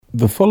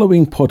The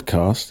following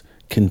podcast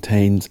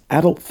contains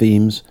adult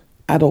themes,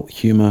 adult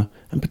humour,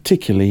 and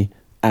particularly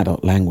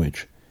adult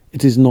language.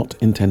 It is not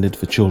intended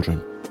for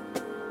children.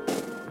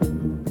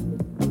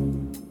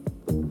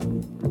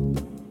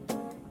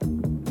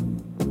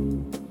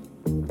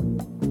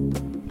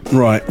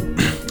 Right.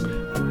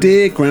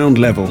 Dear Ground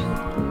Level,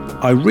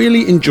 I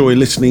really enjoy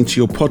listening to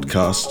your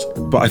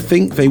podcast, but I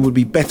think they would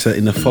be better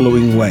in the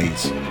following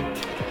ways.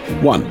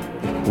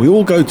 1. We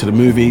all go to the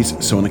movies,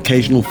 so an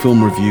occasional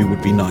film review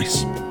would be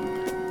nice.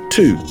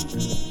 2.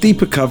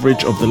 Deeper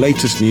coverage of the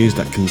latest news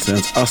that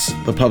concerns us,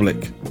 the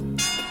public.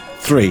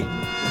 3.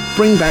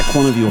 Bring back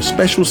one of your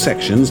special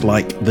sections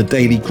like The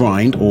Daily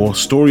Grind or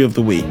Story of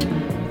the Week,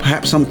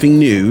 perhaps something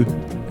new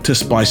to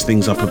spice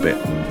things up a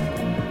bit.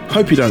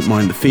 Hope you don't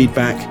mind the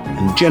feedback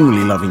and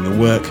generally loving your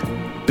work.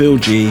 Bill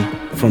G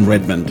from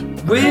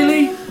Redmond.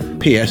 Really?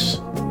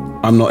 P.S.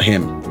 I'm not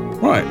him.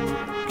 Right.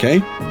 Okay.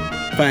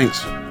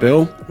 Thanks,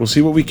 Bill. We'll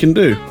see what we can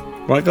do.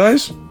 Right,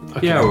 guys?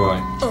 Okay. Yeah, all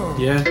right.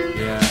 Yeah.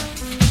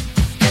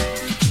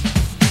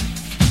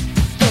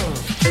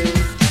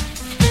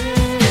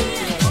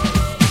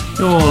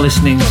 You're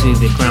listening to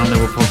the Ground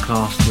Level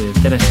podcast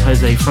with Dennis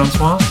Jose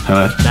Francois.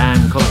 Hello.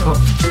 Dan Collicott.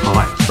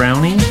 Hi.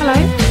 Brownie. Hello.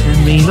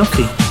 And me,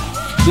 Lockie.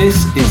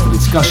 This is the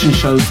discussion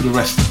show for the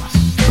rest of us.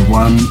 The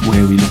one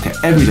where we look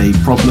at everyday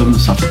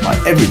problems suffered by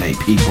everyday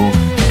people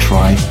and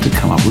try to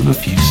come up with a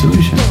few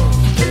solutions.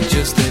 It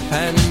just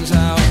depends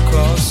how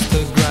close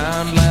the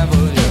ground level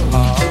you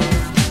are.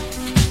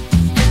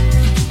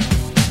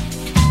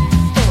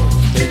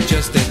 It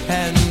just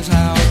depends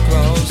how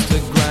close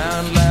the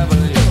ground level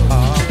you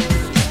are.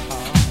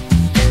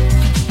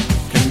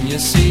 Can you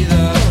see the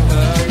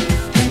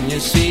hurt? Can you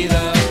see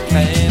the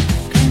pain?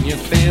 Can you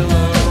feel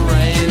the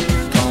rain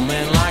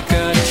coming like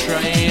a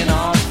train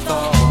of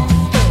thought?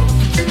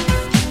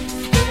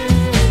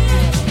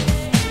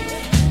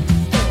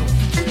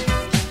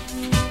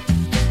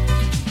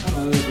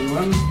 Hello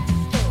everyone.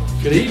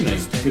 Good evening.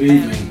 Good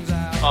evening.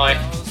 Hi.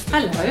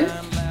 Hello.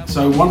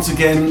 So once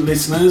again,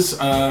 listeners,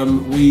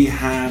 we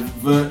have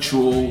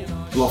virtual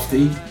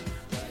Lofty,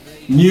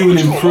 new and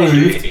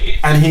improved,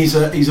 and he's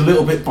a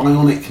little bit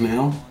bionic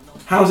now.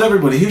 How's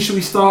everybody? Who should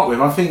we start with?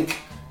 I think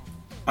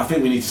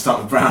we need to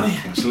start with Brownie,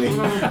 actually.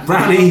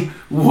 Brownie,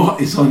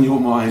 what is on your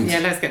mind? Yeah,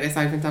 let's get this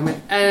over and done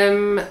with.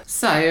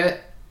 So,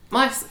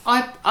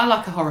 I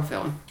like a horror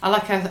film. I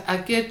like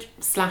a good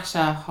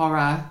slasher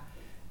horror,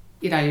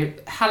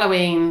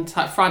 Halloween,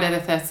 type Friday the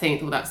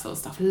 13th, all that sort of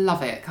stuff.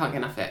 Love it, can't get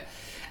enough of it.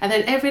 And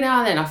then every now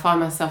and then I find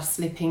myself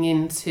slipping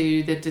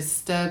into the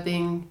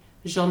disturbing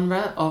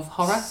genre of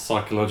horror.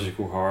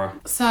 Psychological horror.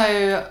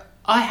 So,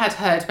 I had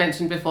heard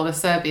mentioned before the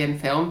Serbian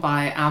film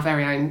by our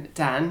very own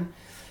Dan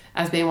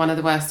as being one of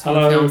the worst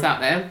horror films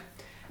out there.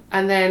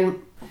 And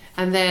then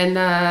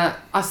I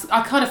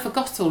kind of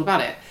forgot all about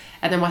it.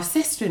 And then my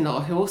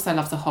sister-in-law, who also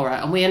loves a horror,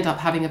 and we end up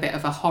having a bit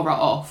of a horror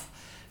off,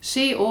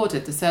 she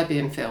ordered the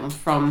Serbian film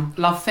from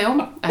Love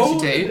Film, as you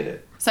do.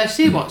 So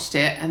she watched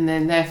it, and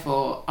then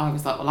therefore I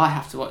was like, well, I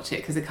have to watch it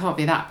because it can't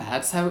be that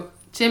bad. So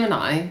Jim and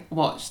I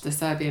watched the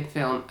Serbian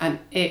film, and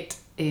it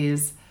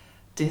is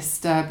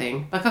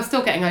disturbing. Like, I'm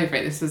still getting over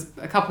it. This was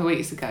a couple of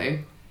weeks ago.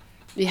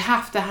 You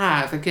have to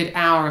have a good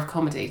hour of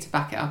comedy to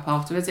back it up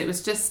afterwards. It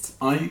was just...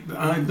 No,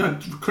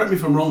 correct me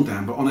if I'm wrong,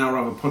 Dan, but on our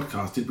other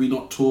podcast, did we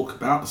not talk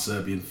about the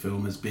Serbian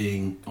film as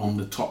being on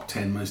the top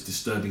 10 most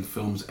disturbing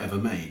films ever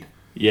made?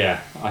 Yeah,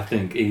 I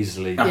think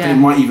easily. I think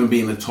it might even be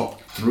in the top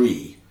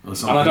 3 or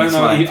something. And I don't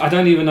know. I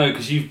don't even know,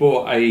 because you've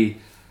bought a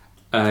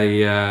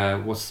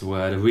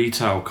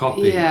retail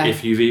copy. Yeah.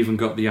 If you've even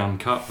got the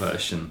uncut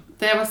version.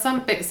 There were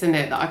some bits in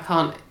it that I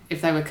can't...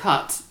 If they were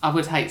cut, I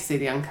would hate to see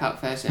the uncut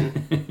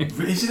version.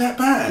 Is it that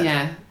bad?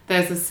 Yeah.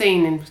 There's a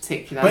scene in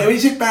particular. But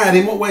is it bad?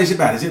 In what way is it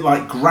bad? Is it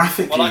like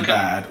graphically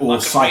bad or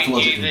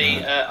psychologically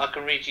bad? I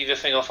can read you the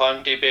thing off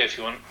IMDb if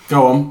you want.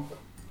 Go on.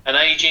 An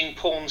ageing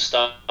porn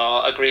star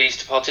agrees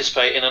to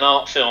participate in an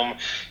art film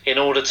in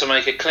order to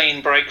make a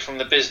clean break from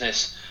the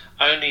business,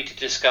 only to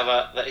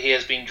discover that he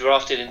has been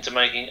drafted into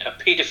making a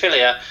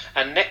paedophilia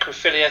and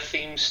necrophilia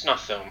themed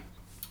snuff film.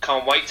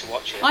 Can't wait to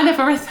watch it. I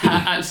never read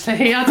that,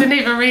 actually. I didn't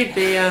even read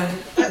the...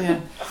 I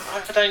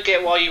don't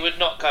get why you would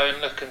not go and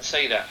look and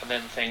see that and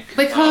then think,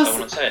 I don't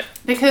want to see it.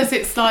 Because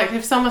it's like,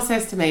 if someone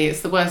says to me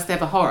it's the worst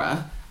ever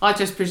horror, I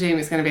just presume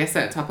it's going to be a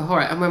certain type of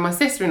horror. And when my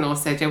sister-in-law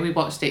said, yeah, we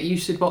watched it, you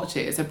should watch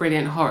it, it's a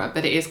brilliant horror,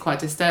 but it is quite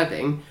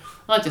disturbing,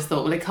 I just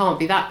thought, well, it can't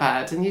be that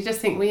bad. And you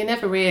just think, well, you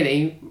never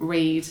really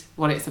read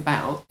what it's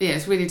about. Yeah,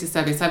 it's really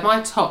disturbing. So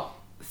my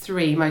top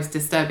 3 most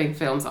disturbing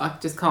films I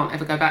just can't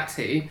ever go back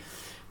to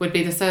would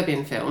be the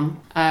Serbian film,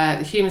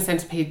 The Human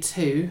Centipede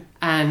 2,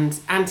 and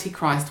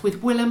Antichrist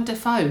with Willem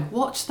Dafoe.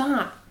 Watch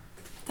that.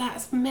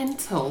 That's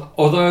mental.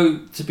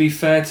 Although, to be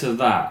fair to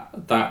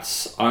that,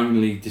 that's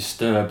only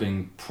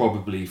disturbing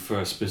probably for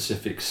a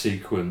specific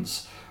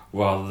sequence,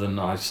 rather than,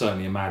 I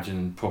certainly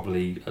imagine,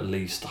 probably at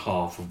least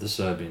half of the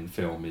Serbian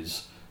film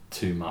is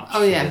too much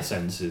for the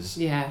senses.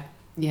 Yeah.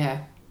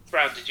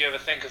 Brad, did you ever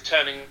think of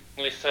turning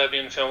the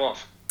Serbian film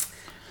off?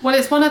 Well,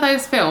 it's one of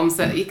those films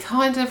that you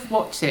kind of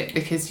watch it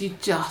because you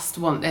just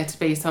want there to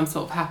be some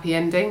sort of happy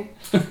ending.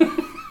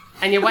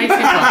 And you're waiting for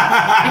it. You're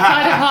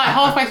kind of like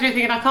halfway through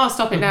thinking, I can't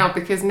stop it now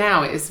because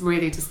now it is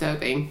really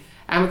disturbing.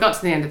 And we got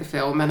to the end of the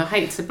film, and I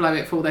hate to blow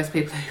it for all those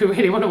people who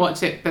really want to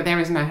watch it, but there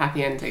is no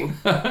happy ending.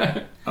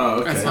 Oh,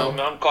 okay.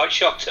 I'm quite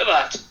shocked at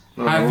that.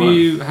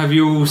 Have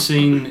you all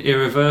seen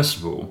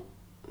Irreversible?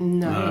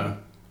 No.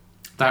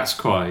 That's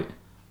quite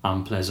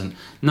unpleasant.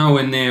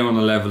 Nowhere near on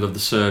the level of the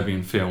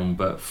Serbian film,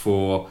 but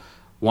for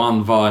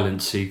one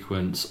violent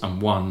sequence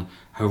and one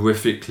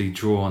horrifically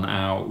drawn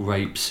out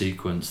rape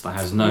sequence that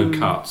has no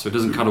cut, so it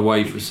doesn't cut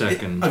away for a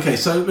second. Okay,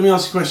 so let me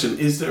ask you a question.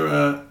 Is there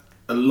a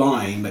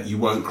line that you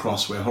won't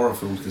cross where horror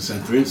films are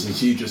concerned? For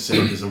instance, you just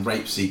said there's a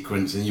rape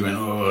sequence and you went,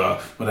 oh,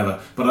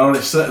 whatever. But are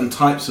there certain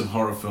types of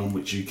horror film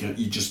which you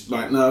just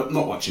like, no,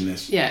 not watching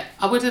this? Yeah,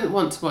 I wouldn't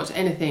want to watch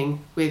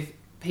anything with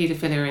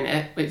paedophilia in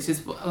it, which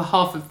is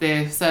half of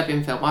the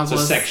Serbian film. It's a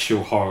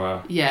sexual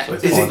horror. Yeah. So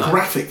is it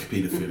graphic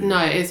paedophilia?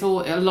 No, it's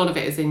all. A lot of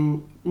it is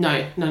in.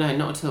 No,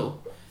 not at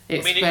all.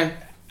 It's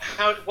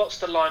what's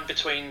the line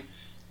between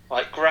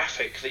like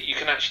graphic that you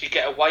can actually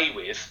get away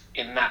with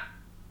in that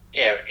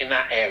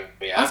area?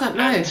 I don't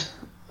know. And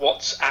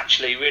what's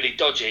actually really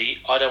dodgy?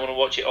 I don't want to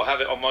watch it or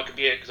have it on my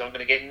computer because I'm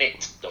going to get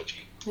nicked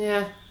dodgy.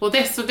 Yeah. Well,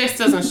 this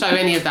doesn't show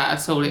any of that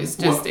at all. It's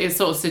just it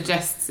sort of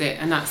suggests it,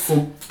 and that's.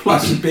 Well,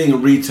 plus being a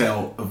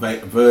retail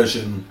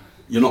version,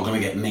 you're not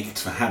going to get nicked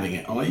for having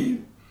it, are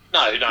you?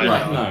 No, No.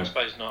 I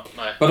suppose not.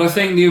 No. But I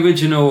think the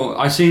original,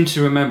 I seem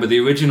to remember the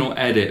original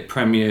edit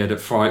premiered at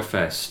Fright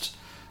Fest.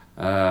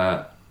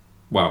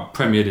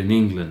 Premiered in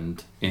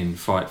England in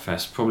Fright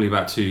Fest probably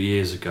about 2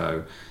 years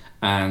ago,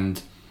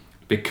 and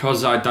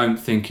because I don't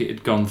think it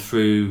had gone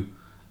through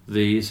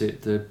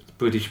the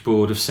British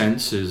Board of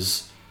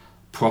Censors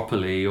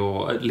properly,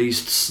 or at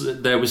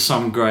least there was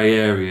some grey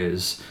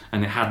areas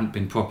and it hadn't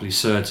been properly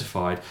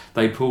certified,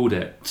 they pulled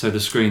it, so the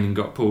screening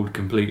got pulled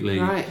completely.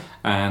 Right.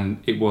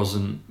 And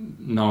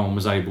no one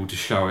was able to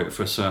show it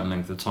for a certain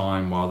length of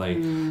time while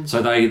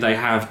so they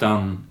have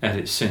done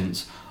edits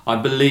since. I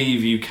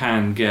believe you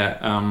can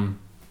get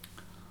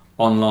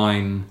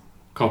online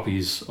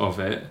copies of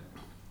it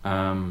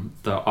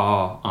that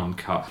are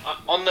uncut.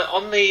 On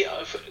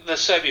the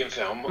Serbian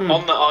film,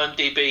 on the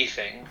IMDb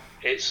thing,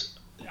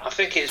 I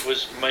think it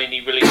was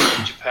mainly released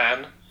in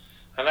Japan,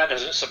 and that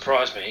doesn't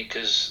surprise me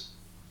because,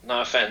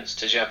 no offence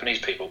to Japanese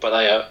people,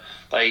 but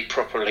they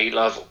properly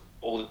love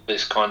all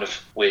this kind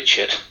of weird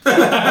shit.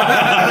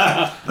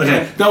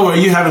 Okay, don't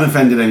worry, you haven't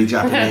offended any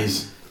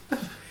Japanese.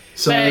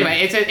 So but anyway,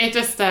 it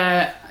just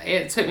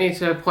it took me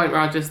to a point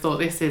where I just thought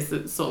this is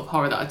the sort of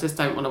horror that I just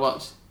don't want to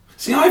watch.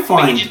 See, I But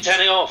find you didn't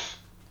turn it off.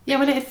 Yeah,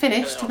 when it had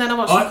finished, and then I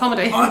watched the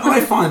comedy.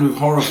 I find with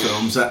horror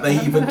films that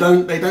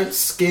they don't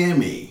scare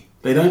me.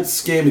 They don't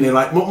scare me. They're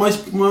like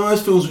most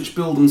films which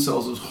build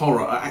themselves as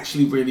horror are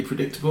actually really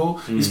predictable.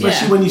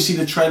 Especially when you see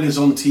the trailers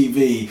on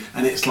TV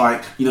and it's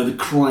like, the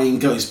crying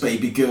ghost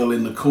baby girl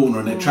in the corner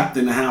and they're trapped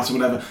in the house or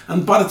whatever.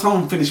 And by the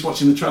time I'm finished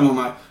watching the trailer, I'm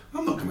like,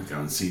 I'm not going to go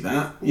and see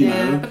that. You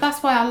know? But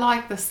that's why I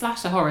like the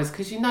slasher horrors,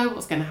 because you know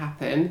what's going to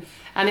happen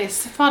and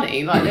it's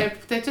funny.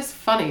 Like they're just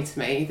funny to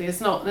me.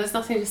 There's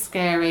nothing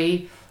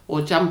scary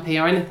or jumpy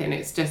or anything.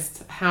 It's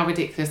just how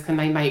ridiculous can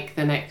they make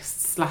the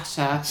next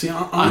slasher. See,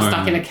 I'm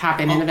stuck in a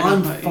cabin in the middle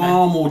I'm of it.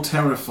 far more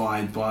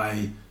terrified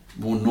by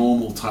more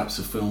normal types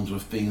of films where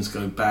things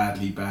go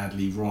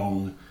badly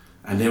wrong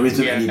and there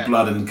isn't any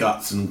blood and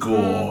guts and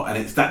gore and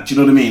it's that, do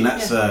you know what I mean?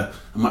 That's a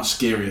much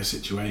scarier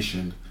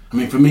situation. I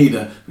mean, for me,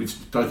 we've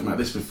spoken about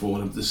this before,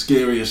 the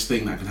scariest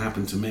thing that can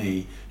happen to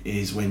me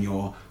is when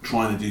you're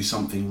trying to do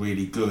something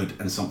really good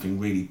and something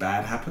really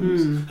bad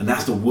happens. And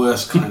that's the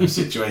worst kind of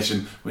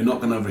situation. We're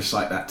not going to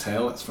recite that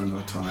tale, that's for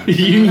another time.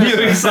 You knew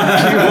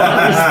exactly what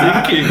I was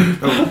thinking.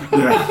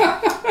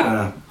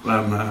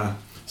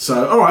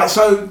 So, alright,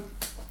 so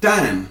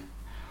Dan,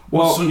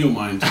 what's on your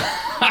mind?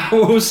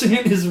 Well,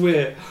 seeing as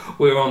we're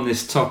on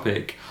this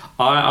topic,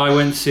 I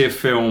went to see a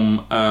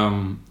film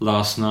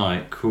last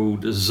night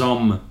called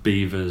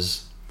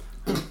Zombeavers.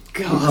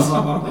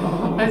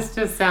 God, this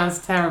just sounds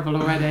terrible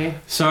already.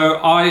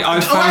 So I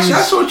found... actually,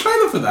 I saw a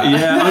trailer for that.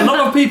 Yeah, a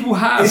lot of people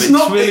have.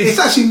 It's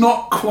actually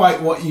not quite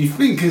what you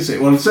think, is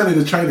it? Well, certainly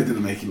the trailer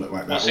didn't make it look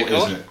like that. What's it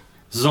called? Is it?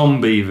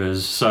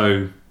 Zombeavers,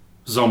 so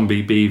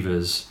zombie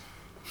beavers.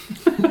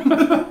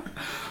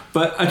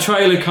 But a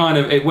trailer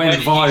it went Where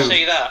did viral. you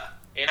see that?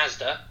 In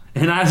Asda?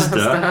 In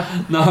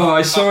Asda? No,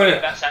 I saw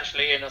it. That's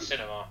actually in a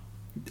cinema.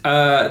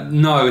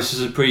 No, this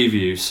is a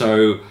preview.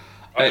 So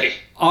Okay.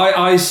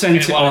 I sent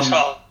it on.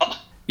 Well,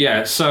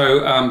 Yeah,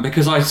 so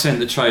because I sent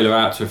the trailer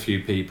out to a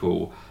few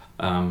people,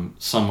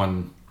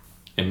 someone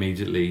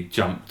immediately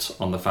jumped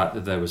on the fact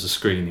that there was a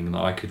screening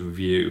that I could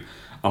review,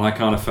 and I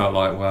kind of felt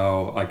like,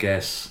 well, I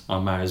guess I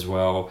may as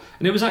well.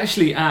 And it was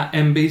actually at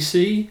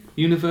NBC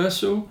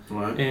Universal,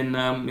 Right. in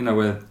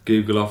where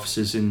Google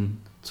offices in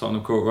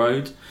Tottenham Court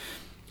Road.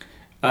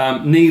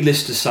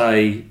 Needless to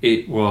say,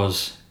 it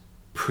was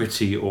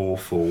pretty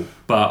awful,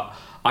 but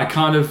I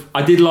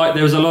did like,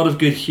 there was a lot of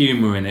good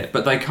humour in it,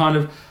 but I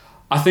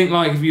think,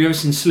 like, have you ever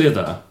seen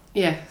Slither?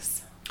 Yes.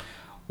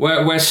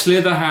 Where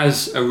Slither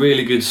has a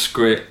really good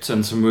script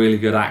and some really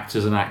good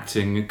actors and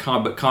acting,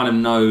 but kind of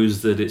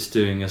knows that it's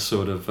doing a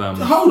sort of...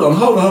 Hold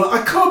on.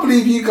 I can't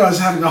believe you guys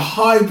are having a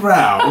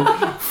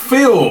highbrow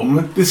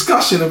film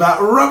discussion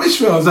about rubbish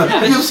films. Have you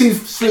ever seen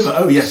Slither?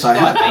 Oh, yes, I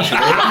have,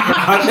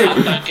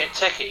 actually. Don't get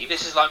techie.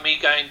 This is like me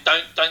going,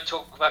 don't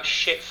talk about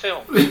shit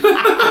film. These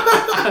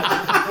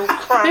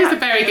are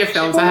very good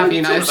films, I have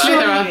you know.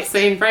 Slither I've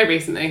seen very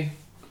recently.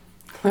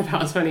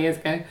 About 20 years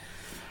ago.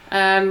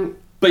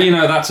 But you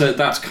know,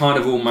 that's kind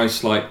of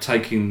almost like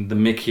taking the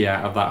mickey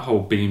out of that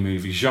whole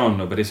B-movie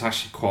genre, but it's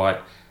actually quite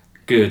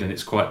good and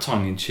it's quite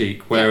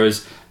tongue-in-cheek,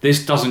 whereas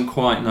this doesn't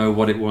quite know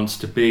what it wants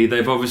to be.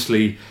 They're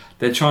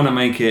trying to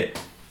make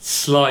it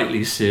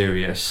slightly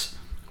serious.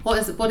 What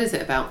is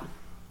it about?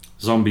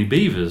 Zombie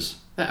beavers.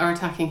 That are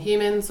attacking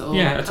humans? Or...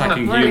 Yeah,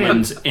 attacking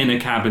humans in a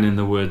cabin in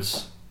the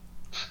woods.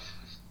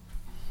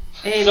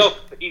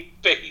 Zombie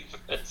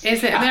beavers.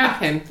 Is it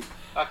American?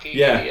 Fucking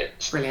Yeah.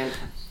 idiots. Brilliant.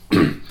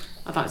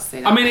 I'd like to see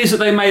that. I mean, is that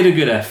they made a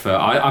good effort.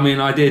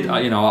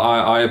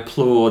 I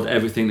applaud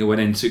everything that went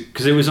into,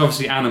 because it was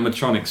obviously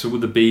animatronics. So all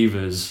the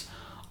beavers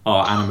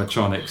are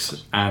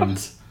animatronics,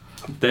 and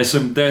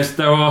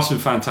there are some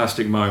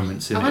fantastic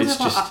moments in I it. wonder It's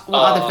what just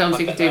other films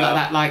you could do like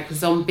that, like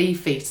Zombie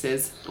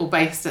Featers, all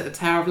based at the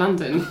Tower of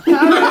London.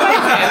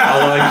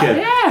 I like it.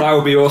 Yeah. That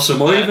would be awesome.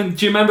 Or even,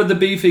 do you remember the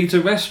Beefeater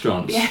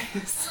restaurants?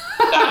 Yes.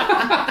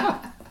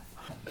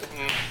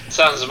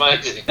 Sounds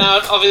amazing.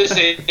 Now,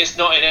 obviously, it's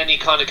not in any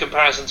kind of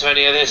comparison to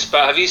any of this,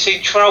 but have you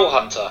seen Troll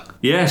Hunter?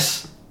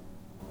 Yes.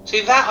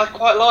 See, that I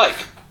quite like.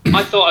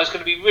 I thought I was going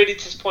to be really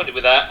disappointed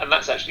with that, and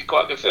that's actually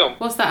quite a good film.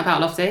 What's that about,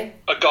 Lofty?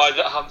 A guy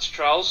that hunts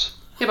trolls.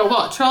 Yeah, but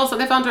what? Trolls that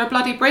live under a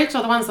bloody bridge,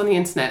 or the ones on the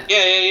internet?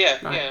 Yeah.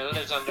 Right. Yeah,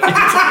 lives under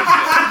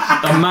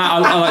I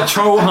like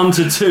Troll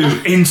Hunter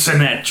 2,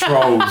 Internet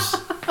Trolls.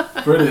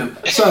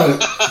 Brilliant. So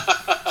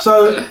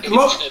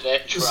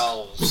internet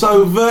trolls.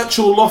 So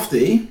Virtual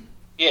Lofty,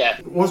 Yeah.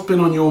 what's been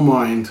on your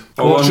mind?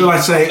 Oh, Or should I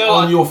say, feel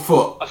on like- your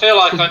foot? I feel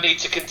like I need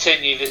to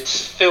continue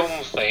this film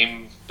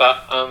theme,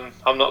 but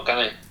I'm not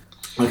going to.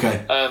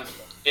 Okay.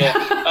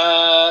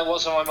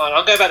 What's on my mind?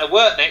 I'm going back to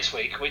work next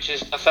week, which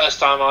is the first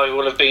time I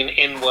will have been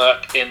in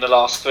work in the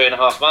last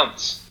 3.5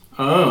 months.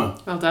 Oh.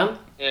 Well done.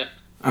 Yeah.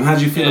 And how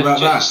do you feel about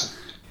that?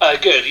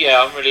 Good,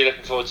 yeah, I'm really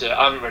looking forward to it.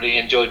 I haven't really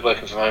enjoyed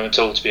working from home at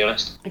all, to be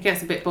honest. It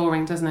gets a bit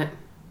boring, doesn't it?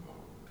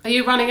 Are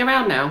you running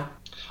around now?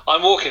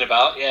 I'm walking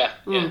about, yeah.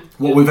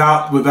 What,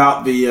 without the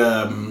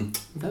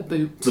The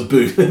boot. the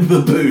boot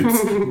the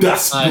boots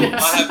dust I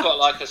boots? have got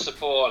like a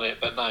support on it,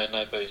 but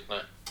no boots,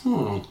 no.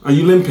 Oh. Are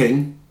you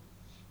limping?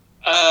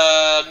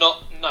 No,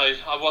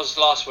 I was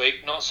last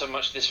week, not so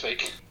much this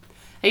week.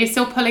 Are you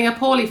still pulling a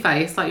poorly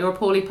face like you're a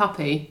poorly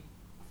puppy?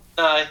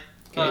 No.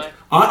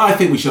 I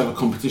think we should have a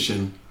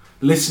competition.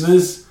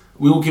 Listeners,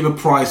 we will give a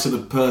prize to the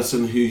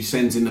person who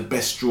sends in the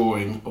best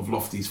drawing of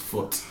Lofty's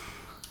foot.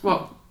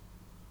 What?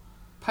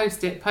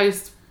 Post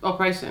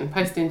operation,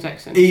 post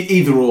injection.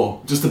 Either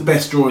or, just the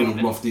best drawing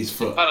of Lofty's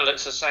foot. Kind of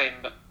looks the same,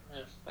 but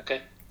yeah,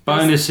 okay.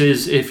 Bonus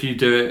is if you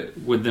do it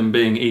with them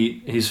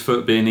his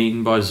foot being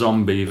eaten by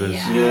zombievers.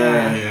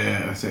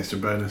 Yeah, that's extra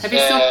bonus. Have you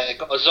still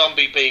Got a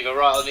zombie beaver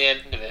right on the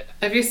end of it.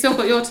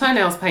 got your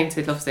toenails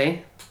painted,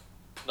 Lofty?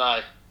 No,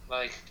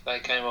 they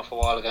came off a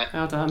while ago.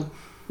 Well done.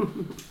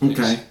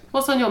 Okay.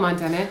 What's on your mind,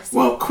 Dennis?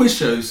 Well, quiz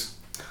shows.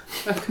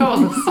 Of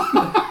course.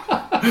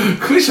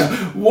 Quiz show.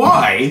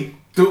 Why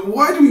do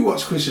we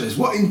watch quiz shows?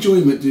 What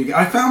enjoyment do you get?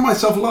 I found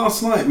myself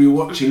last night, we were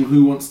watching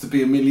Who Wants to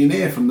Be a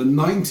Millionaire from the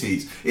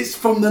 90s. It's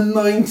from the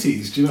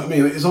 90s, do you know what I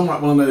mean? It's on like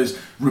one of those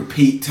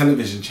repeat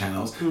television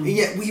channels. And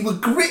yet we were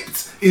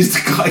gripped. Is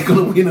the guy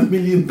going to win £1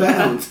 million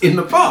in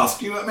the past?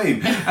 Do you know what I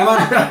mean?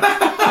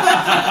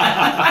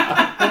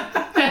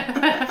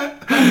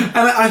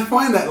 And I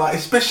find that, like,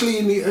 especially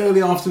in the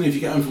early afternoon, if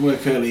you get home from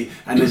work early,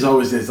 and there's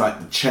like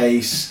The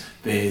Chase,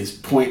 there's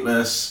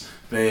Pointless,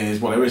 there's,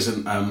 well, there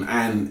isn't,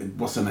 and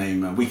what's her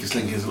name? Weakest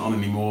Link isn't on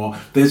anymore.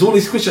 There's all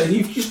these quiz shows, and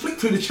you just flick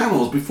through the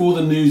channels before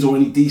the news or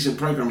any decent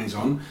programming's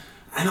on,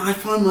 and I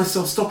find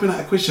myself stopping at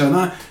a quiz show, and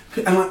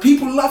like,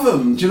 people love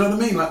them. Do you know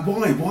what I mean? Like,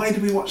 why? Why do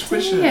we watch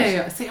quiz shows?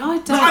 Yeah. See, I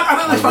don't. No,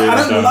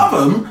 I don't love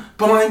them,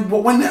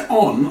 but when they're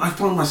on, I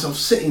find myself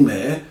sitting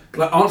there,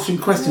 like, answering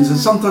questions and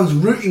sometimes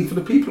rooting for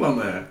the people on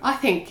there. I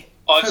think.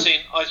 I've seen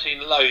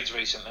loads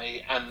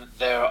recently, and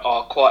there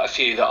are quite a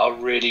few that are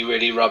really,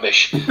 really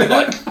rubbish.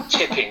 Like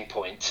Tipping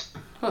Point.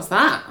 What's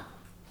that?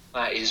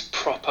 That is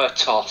proper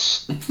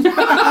toss.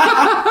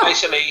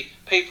 Basically,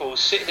 people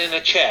sitting in a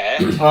chair,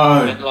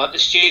 and like the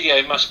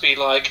studio must be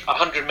like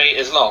 100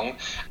 metres long.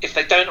 If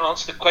they don't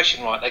answer the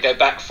question right, they go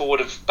back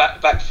further and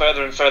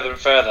further and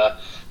further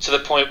to the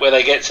point where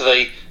they get to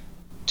the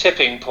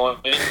tipping point,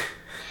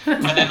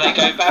 and then they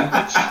go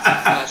backwards.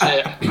 That's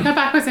it. Go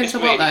backwards into It's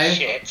what really though?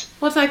 shit.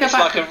 What do they go It's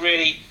back? like a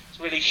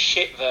really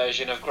shit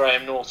version of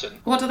Graham Norton.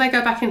 What do they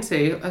go back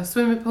into? A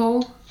swimming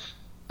pool?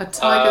 A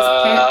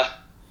tiger's pit?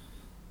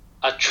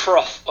 A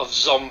trough of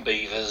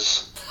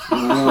zombievers.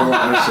 Oh,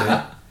 I see.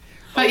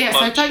 But yeah,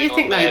 so don't you munching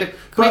think on though their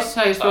that quiz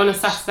shows were on a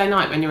Saturday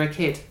night when you were a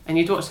kid, and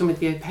you'd watch them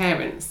with your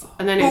parents,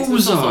 and then it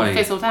just sort Bullseye. of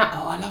fizzled out.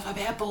 Oh, I love a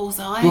bit of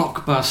Bullseye.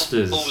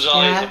 Blockbusters.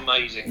 Bullseye Yeah. is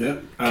amazing. Yeah.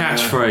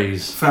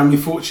 Catchphrase. Family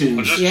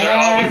Fortunes.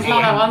 Yeah,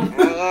 love that one.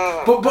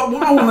 But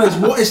what I want to know is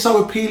what is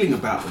so appealing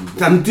about them?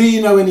 And do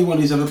you know anyone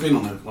who's ever been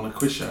on a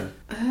quiz show?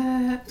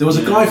 There was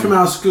a guy from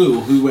our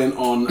school who went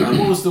on.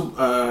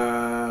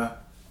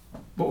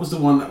 What was the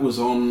one that was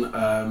on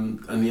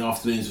in the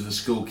afternoons with the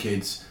school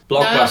kids?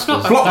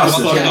 Blockbusters. Blockbusters.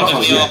 Blockbusters Yeah, in the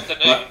Blockbusters.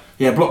 afternoon. Right.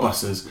 Yeah,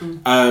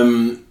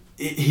 Blockbusters.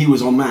 He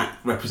was on that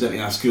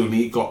representing our school, and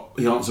he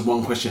answered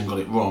one question and got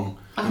it wrong,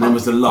 and then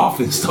was the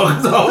laughing stock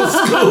of the whole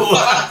school.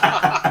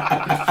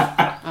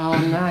 Oh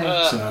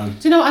no. So,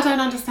 Do you know what I don't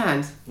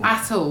understand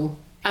at all?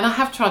 And I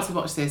have tried to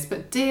watch this,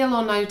 but Deal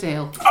or No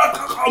Deal?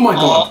 oh my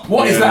god,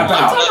 what is that I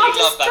about? don't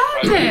really love that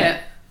understand program.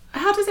 it.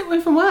 How does it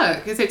even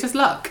work? Is it just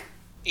luck?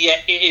 Yeah,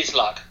 it is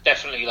luck,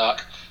 definitely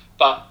luck.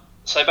 But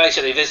so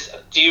basically,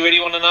 do you really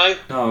want to know?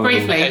 No.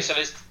 Briefly. Okay, so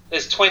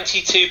there's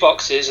 22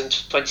 boxes and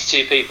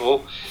 22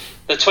 people.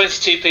 The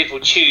 22 people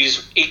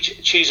choose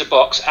a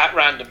box at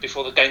random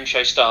before the game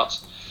show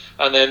starts,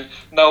 and then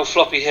Noel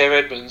Floppy Hair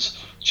Edmonds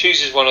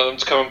chooses one of them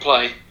to come and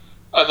play,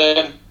 and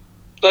then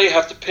they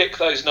have to pick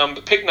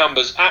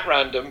numbers at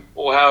random,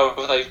 or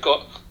however they've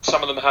got.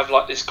 Some of them have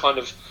like this kind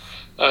of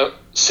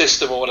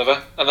system or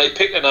whatever, and they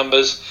pick the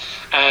numbers,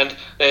 and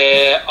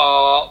there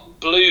are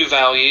blue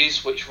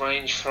values which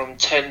range from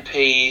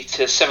 10p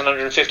to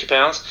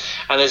 £750,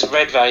 and there's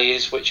red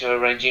values which are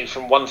ranging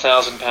from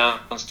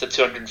 £1,000 to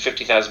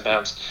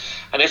 £250,000.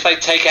 And if they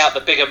take out the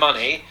bigger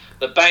money,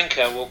 the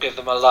banker will give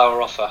them a lower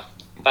offer.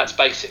 That's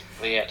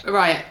basically it.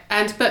 Right,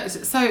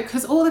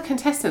 because all the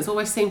contestants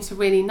always seem to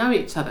really know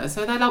each other,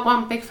 so they're like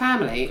one big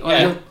family. Or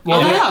Yeah.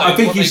 well, they are. I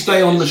think What you they stay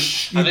do on the.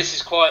 is- and this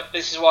is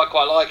why I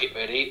quite like it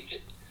really.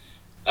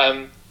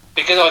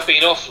 Because I've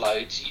been off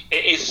loads,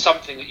 it is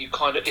something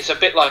that it's a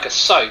bit like a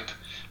soap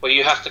where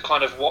you have to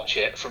kind of watch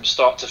it from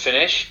start to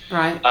finish,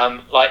 Right.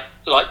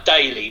 like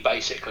daily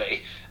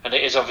basically, and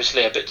it is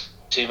obviously a bit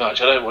too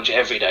much. I don't watch it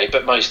every day,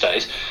 but most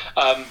days.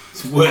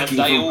 It's working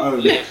and they from all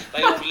home.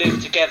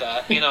 live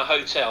together in a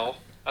hotel,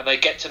 and they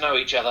get to know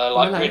each other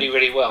like Hello. really,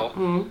 really well.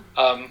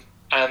 Mm.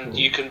 And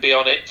you can be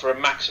on it for a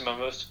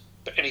maximum of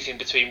anything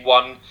between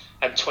 1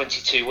 and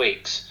 22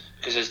 weeks.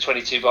 Because there's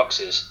 22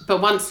 boxes.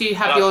 But once you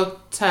have your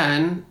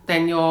turn,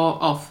 then you're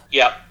off.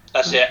 Yeah,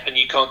 that's it, and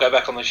you can't go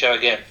back on the show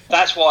again.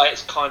 That's why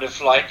it's kind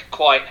of like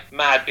quite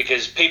mad,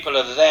 because people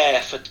are there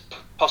for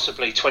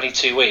possibly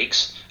 22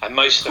 weeks, and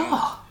most of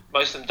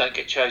them don't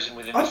get chosen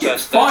within I'd the get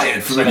first 30.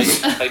 fired for So this.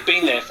 they've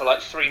been there for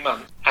like 3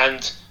 months,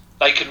 and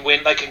they can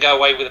win. They can go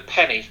away with a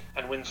penny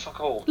and win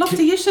fuck all.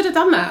 Lofty, you should have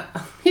done that.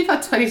 You've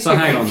had 22. So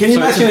hang on. Can you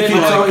So it's imagine a if bit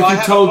you like- told- I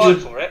haven't told applied you-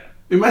 for it.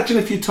 Imagine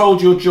if you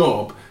told your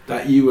job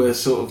that you were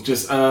sort of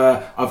just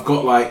I've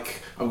got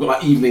like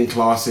evening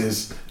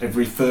classes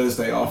every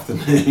Thursday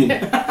afternoon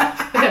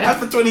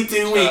for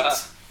 22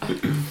 weeks.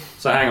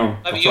 So hang on. No,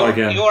 I'll but try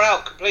again. you're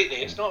out completely.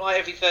 It's not like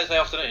every Thursday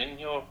afternoon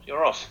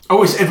you're off.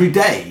 Oh, it's every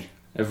day.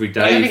 Every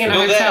Living day. in a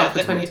You're hotel there.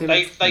 for 22 They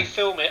weeks. they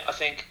film it. I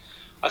think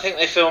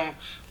they film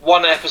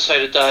 1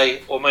 episode a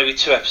day, or maybe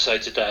 2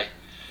 episodes a day.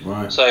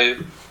 Right. So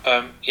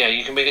yeah,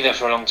 you can be there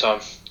for a long time.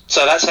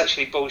 So that's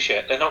actually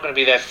bullshit. They're not going to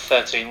be there for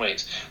 13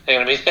 weeks. They're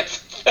going to be there for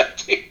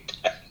 13 days.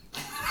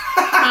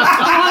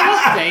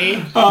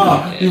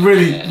 Lofty. You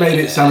really made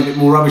it sound a bit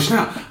more rubbish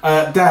now.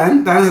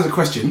 Dan has a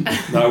question.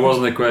 No, it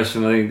wasn't a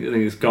question. I think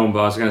it's gone. But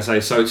I was going to say,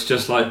 so it's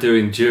just like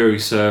doing jury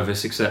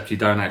service, except you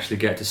don't actually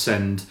get to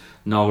send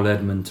Noel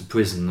Edmond to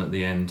prison at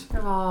the end.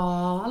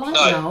 Oh, I like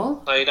No,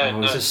 Noel. no, you don't. Oh,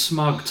 No. he's a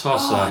smug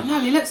tosser Oh, no,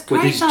 he looks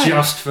with great his though.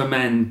 just for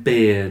men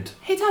beard.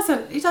 He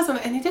doesn't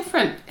look any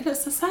different. He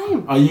looks the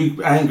same. Are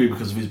you angry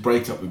because of his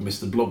breakup with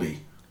Mr. Blobby?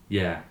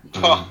 Yeah.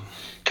 Oh,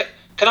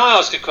 can I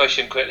ask a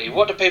question quickly?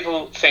 What do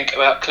people think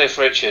about Cliff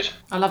Richard?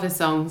 I love his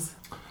songs.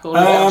 All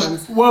of his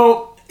songs.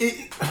 Well,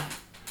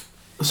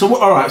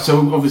 all right.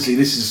 So obviously,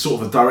 this is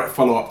sort of a direct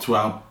follow-up to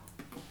our,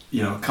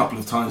 a couple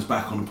of times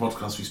back on the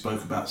podcast we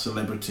spoke about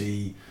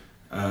celebrity.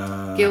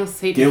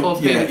 Guilty before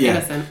proven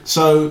innocent.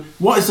 So,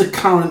 what is the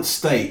current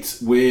state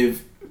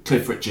with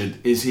Cliff Richard?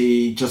 Is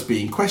he just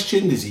being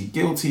questioned? Is he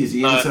guilty? Is he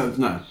innocent?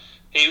 No.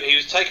 He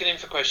was taken in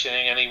for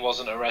questioning and he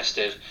wasn't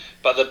arrested.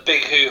 But the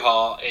big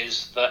hoo-ha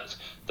is that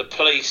the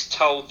police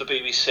told the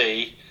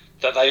BBC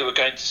that they were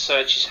going to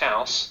search his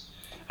house,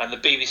 and the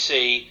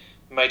BBC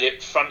made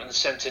it front and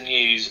centre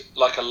news,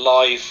 like a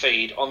live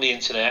feed on the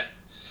internet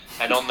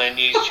and on their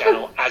news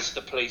channel as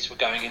the police were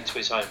going into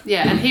his home.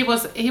 Yeah, and he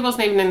wasn't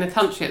even in the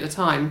country at the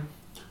time.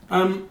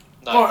 Oh,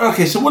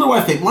 okay, so what do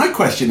I think? My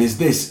question is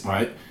this,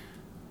 right?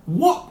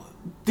 What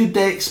did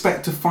they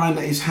expect to find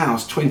at his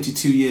house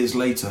 22 years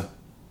later?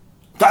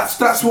 That's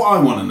what I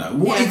want to know.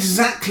 What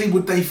exactly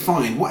would they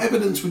find? What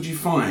evidence would you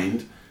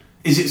find?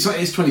 It's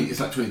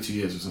like 22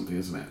 years or something,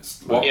 isn't it?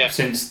 It's like, Yeah.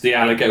 Since the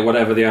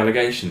whatever the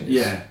allegation is.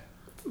 yeah.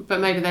 But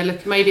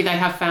maybe they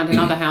have found in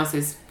other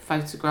houses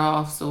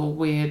photographs or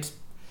weird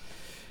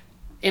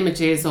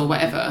images or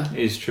whatever. It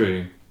is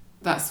true.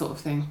 That sort of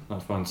thing. I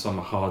find some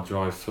hard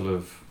drive full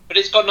of But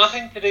it's got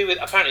nothing to do with.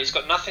 Apparently, it's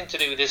got nothing to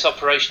do with this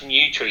Operation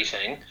Yewtree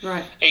thing.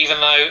 Right. Even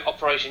though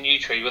Operation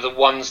Yewtree were the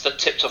ones that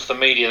tipped off the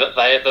media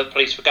that the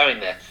police were going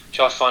there,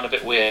 which I find a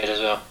bit weird as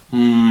well.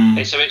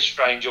 It's a bit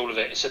strange, all of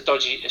it. It's a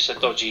dodgy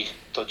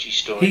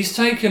story. He's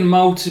taken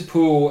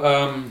multiple.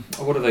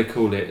 What do they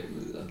call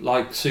it?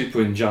 Like super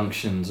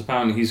injunctions.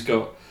 Apparently,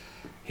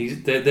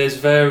 there's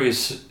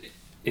various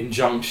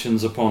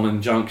injunctions upon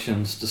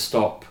injunctions to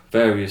stop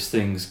various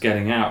things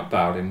getting out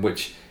about him,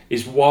 which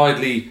is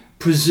widely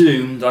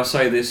presumed, I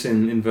say this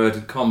in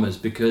inverted commas,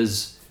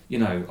 because, you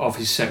know, of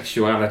his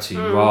sexuality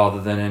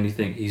rather than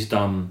anything he's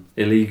done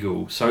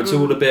illegal. So it's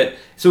all a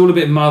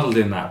bit muddled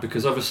in that,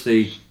 because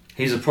obviously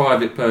he's a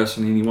private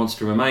person and he wants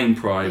to remain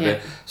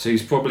private. So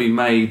he's probably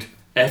made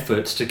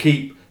efforts to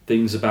keep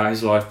things about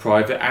his life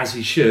private, as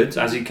he should,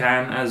 as he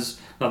can,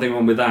 as nothing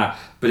wrong with that.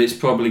 But it's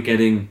probably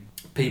getting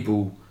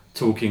people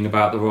talking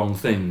about the wrong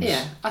things.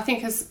 Yeah, I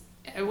think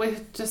we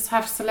just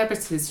have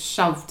celebrities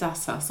shoved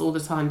at us all the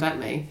time, don't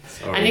we?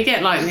 Sorry. And you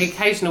get like the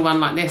occasional one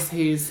like this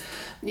who's,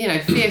 you know,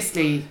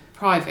 fiercely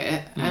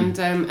private, and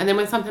then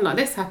when something like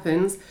this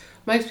happens,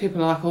 most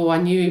people are like, "Oh, I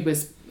knew he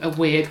was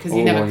weird because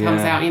he never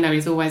comes out. You know,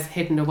 he's always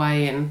hidden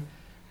away." And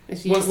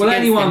well,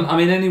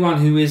 anyone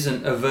who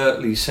isn't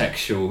overtly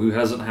sexual, who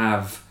doesn't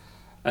have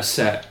a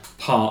set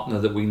partner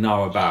that we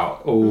know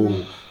about,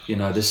 or you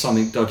know, there's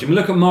something dodgy. I mean,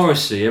 look at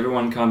Morrissey.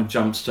 Everyone kind of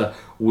jumps to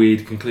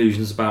weird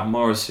conclusions about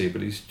Morrissey,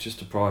 but he's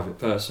just a private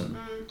person.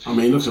 I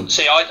mean, look at...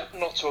 See, I'm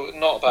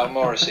not about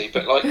Morrissey,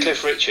 but like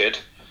Cliff Richard,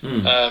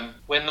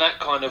 when that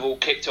kind of all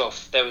kicked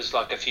off, there was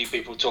like a few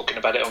people talking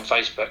about it on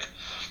Facebook,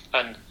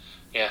 and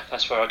yeah,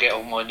 that's where I get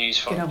all my news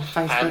from. Get on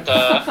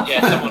Facebook.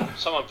 And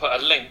someone put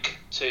a link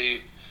to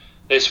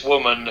this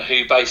woman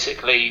who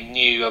basically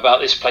knew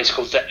about this place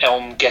called the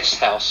Elm Guest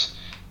House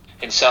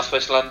in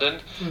southwest London,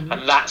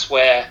 and that's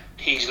where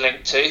he's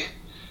linked to.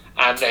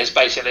 And there's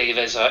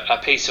a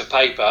piece of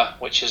paper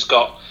which has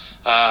got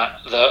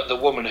the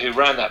woman who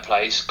ran that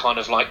place kind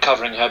of like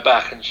covering her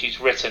back, and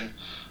she's written,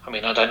 I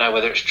mean, I don't know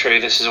whether it's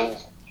true, this is all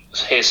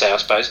hearsay I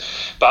suppose,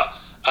 but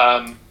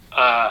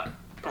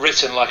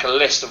written like a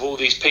list of all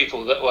these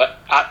people that were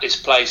at this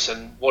place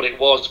and what it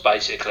was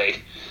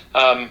basically,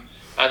 and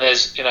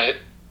there's, you know,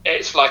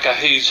 it's like a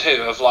who's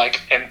who of like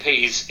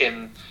MPs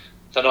in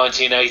the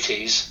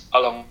 1980s,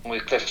 along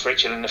with Cliff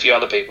Richard and a few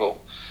other people.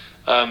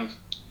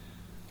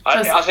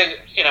 I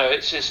think, you know,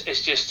 it's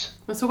just.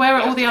 So where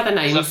are all the other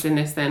names in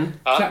this then?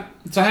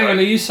 So hang on,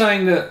 are you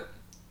saying that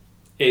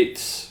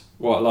it's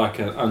what, like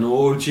an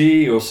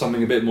orgy or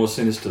something a bit more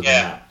sinister than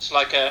that? It's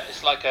like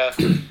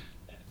a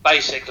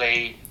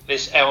basically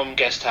this Elm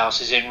Guest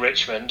House is in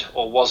Richmond,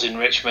 or was in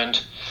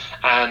Richmond,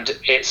 and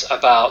it's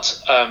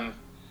about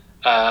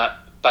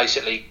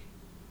basically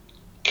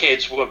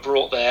kids were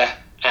brought there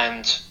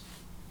and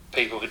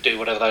people could do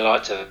whatever they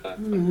liked to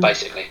them,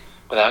 basically,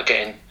 without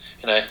getting,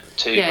 you know,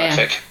 too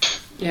graphic.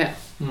 Yeah.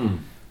 Oh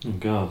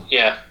God.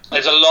 Yeah,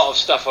 there's a lot of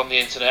stuff on the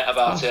internet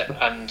about it,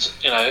 and,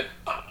 you know,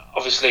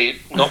 obviously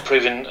not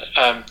proven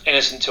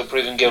innocent till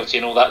proven guilty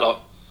and all that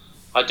lot.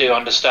 I do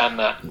understand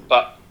that,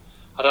 but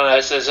I don't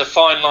know, there's a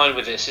fine line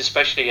with this,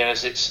 especially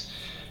as it's,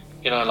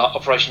 you know, like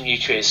Operation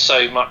Yewtree is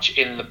so much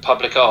in the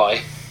public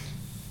eye.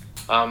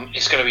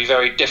 It's going to be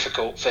very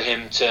difficult for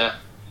him to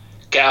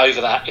get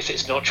over that if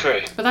it's not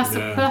true. But that's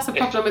the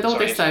problem with all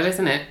this, though,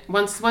 isn't it?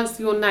 Once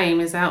your name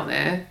is out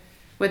there,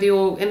 whether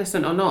you're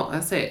innocent or not,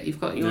 that's it. You've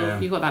got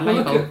that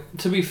label. Well,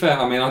 to be fair,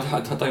 I mean, I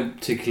don't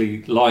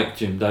particularly like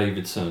Jim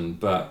Davidson,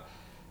 but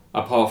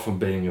apart from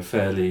being a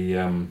fairly,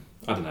 I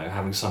don't know,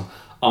 having some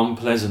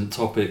unpleasant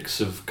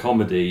topics of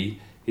comedy,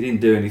 he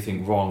didn't do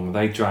anything wrong.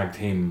 They dragged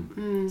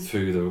him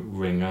through the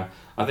ringer.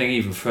 I think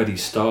even Freddie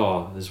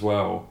Starr as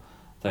well.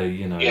 They,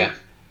 you know. Yeah.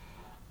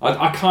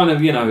 I kind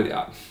of, you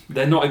know,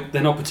 they're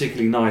not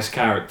particularly nice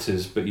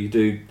characters, but you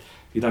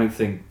don't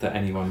think that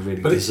anyone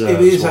really deserves.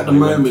 But it is at the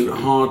moment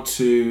hard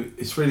to.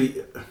 It's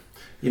really,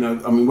 you know,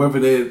 I mean,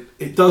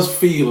 it does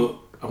feel,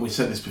 and we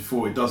said this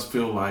before, it does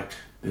feel like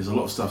there's a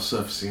lot of stuff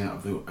surfacing out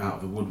of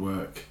the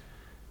woodwork,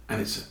 and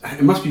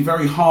it must be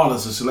very hard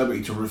as a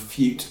celebrity to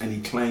refute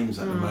any claims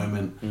at the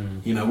moment.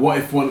 You know, what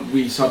if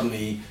we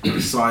suddenly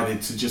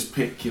decided to just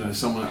pick, you know,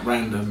 someone at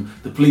random?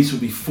 The police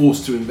would be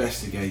forced to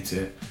investigate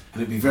it,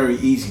 and it'd be very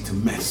easy to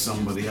mess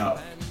somebody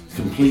up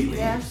completely.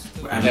 Yeah.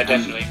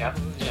 Definitely. Yeah.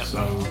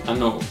 So, and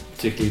not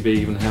particularly be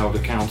even held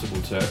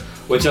accountable to it,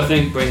 which I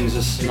think brings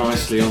us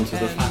nicely onto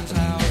the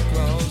Fappening.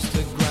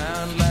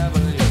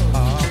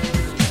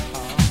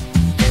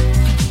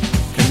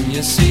 Can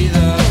you see the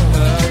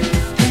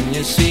hurt? Can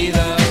you see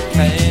the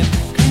pain?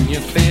 Can you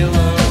feel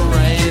the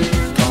rain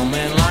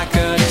coming like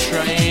a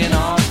train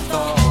of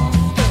thought?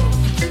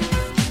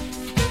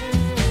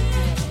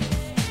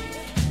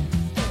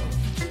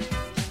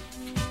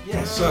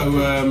 Yeah,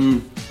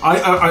 so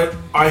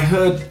I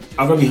heard,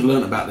 I've only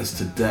learned about this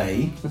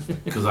today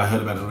because I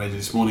heard about it on the radio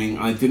this morning.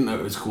 I didn't know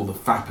it was called the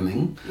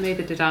Fappening.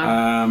 Neither did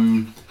I.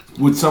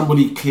 Would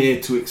somebody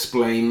care to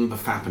explain the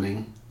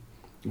Fappening?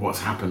 What's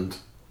happened?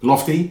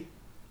 Lofty?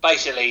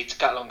 Basically, to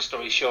cut a long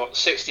story short,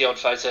 60 odd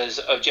photos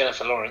of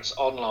Jennifer Lawrence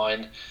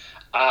online,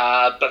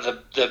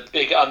 But the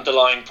big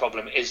underlying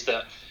problem is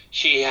that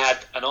she had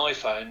an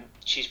iPhone.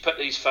 She's put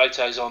these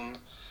photos on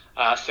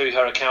through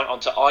her account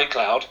onto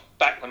iCloud,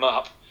 backed them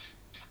up,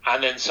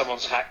 and then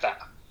someone's hacked that.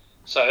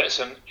 So it's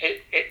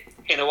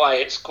in a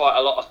way, it's quite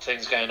a lot of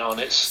things going on.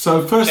 It's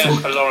so first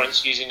Jennifer of all,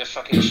 Lawrence using a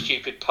fucking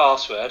stupid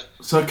password.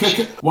 So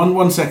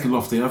one second,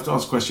 Lofty. I have to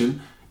ask a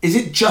question. Is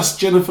it just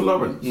Jennifer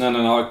Lawrence?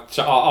 No.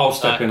 I'll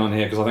step in on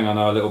here because I think I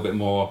know a little bit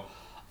more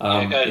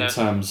in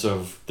terms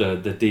of the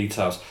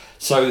details.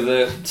 So I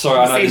know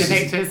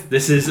Pictures.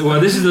 this is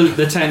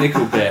the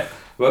technical bit.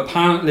 But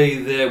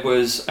apparently there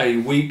was a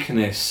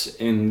weakness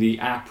in the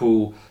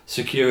Apple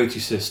security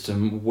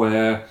system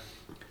where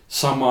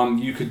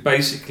you could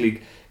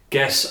basically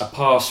guess a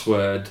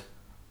password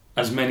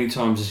as many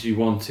times as you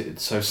wanted.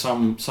 So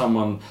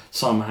someone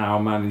somehow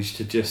managed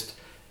to just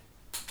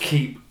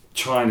keep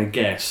trying to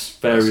guess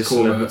various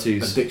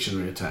celebrities. A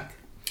dictionary attack.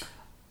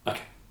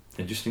 Okay,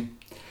 interesting.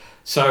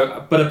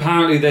 So, but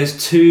apparently there's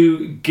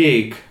 2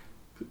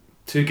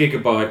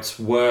 gigabytes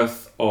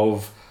worth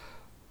of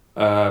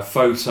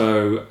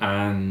photo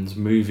and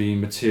movie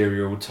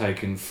material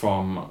taken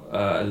from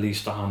at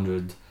least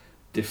 100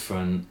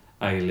 different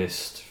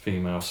A-list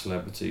female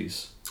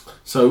celebrities.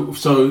 So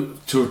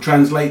to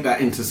translate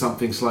that into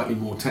something slightly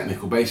more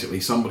technical, basically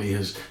somebody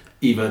has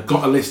either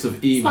got a list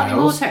of emails. Slightly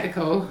more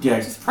technical. Yeah,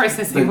 just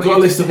processing. They've got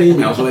a list of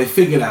emails where they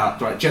figured out,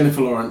 right,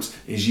 Jennifer Lawrence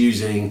is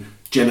using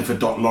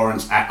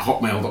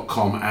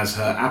jennifer.lawrence@hotmail.com as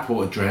her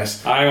Apple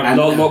address. Hang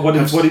on,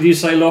 what did you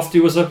say Lofty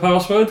was her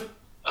password?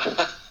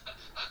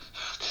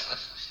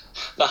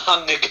 The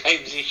Hunger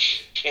Games is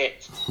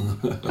shit.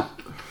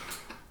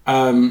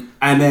 And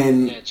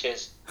then... Yeah,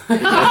 cheers.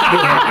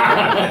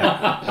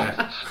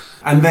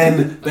 And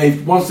then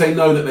once they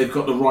know that they've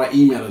got the right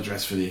email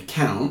address for the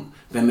account,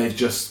 then they've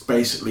just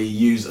basically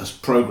used a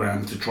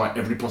program to try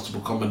every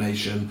possible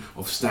combination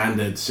of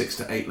standard 6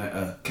 to 8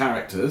 letter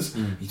characters,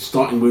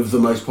 starting with the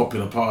most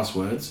popular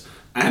passwords.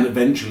 And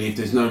eventually, if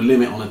there's no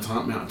limit on the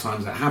amount of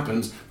times that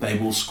happens, they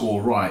will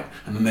score right.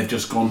 And then they've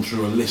just gone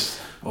through a list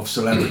of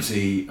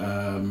celebrity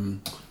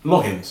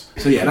logins.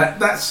 So yeah,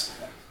 that's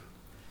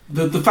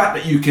the fact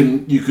that you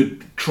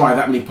could try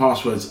that many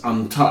passwords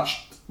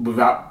untouched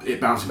without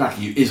it bouncing back at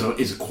you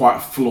is quite a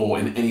flaw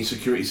in any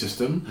security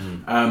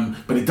system.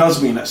 But it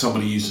does mean that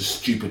somebody used a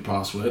stupid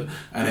password,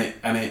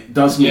 and it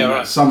does mean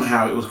that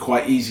somehow it was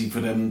quite easy for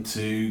them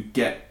to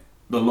get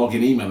the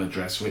login email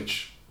address,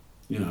 which,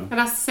 you know. And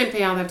that's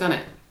simply how they've done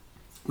it.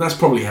 That's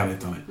probably how they've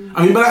done it.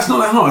 I mean, but that's not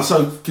that hard.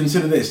 So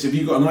consider this: if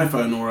you've got an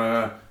iPhone or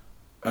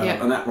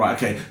an app, right?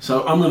 Okay,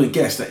 so I'm going to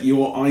guess that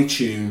your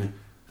iTunes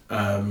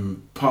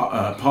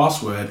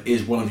password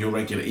is one of your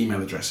regular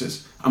email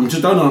addresses.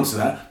 Just don't answer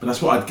that, but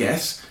that's what I'd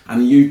guess.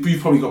 And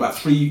you've probably got about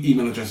 3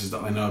 email addresses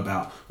that I know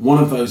about.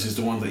 One of those is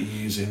the one that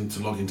you're using to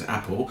log into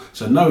Apple.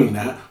 So knowing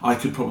that, I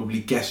could probably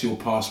guess your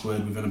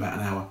password within about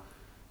an hour.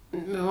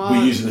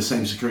 We're using the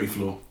same security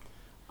flaw.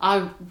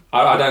 I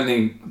don't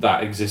think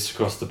that exists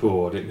across the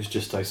board. It was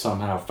just they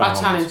somehow found...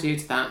 I challenge you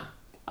to that.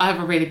 I have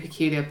a really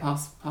peculiar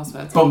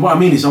password. But what I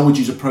mean is I would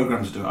use a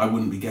program to do it. I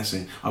wouldn't be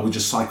guessing. I would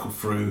just cycle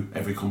through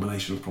every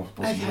combination of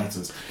possible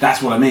letters.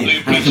 That's what I mean.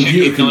 And a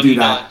computer can do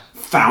that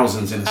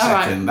thousands in a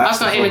second. Right. I've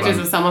got images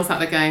of someone sat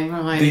there going,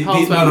 right,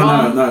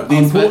 no.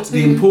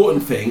 The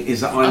important thing is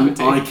that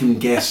I can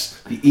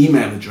guess the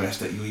email address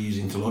that you're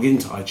using to log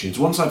into iTunes.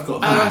 Once I've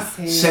got that,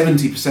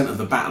 70% of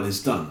the battle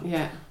is done.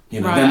 Yeah.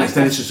 Then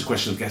it's just a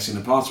question of guessing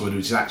the password,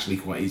 which is actually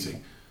quite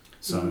easy.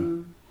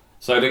 So...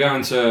 So to go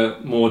into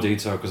more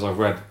detail, because I've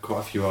read quite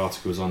a few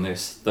articles on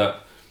this, that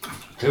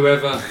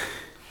whoever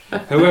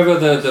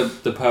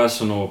the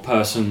person or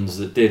persons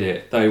that did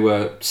it, they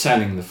were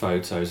selling the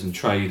photos and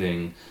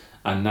trading,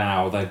 and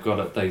now they've got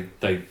it.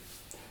 They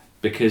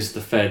because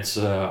the feds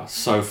are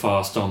so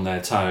fast on their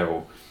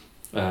tail,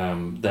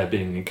 they're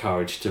being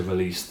encouraged to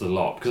release the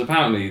lot, because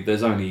apparently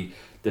there's barely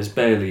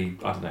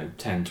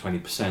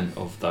 10-20%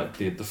 of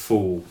the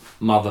full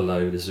mother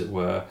load, as it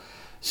were.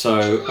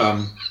 So,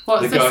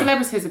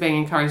 celebrities are being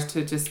encouraged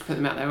to just put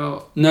them out there,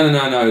 or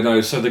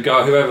no. So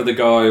whoever the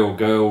guy or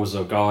girls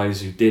or guys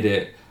who did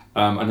it,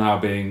 are now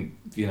being,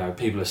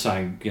 people are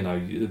saying,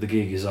 the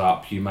gig is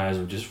up. You may as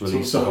well just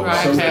release the whole.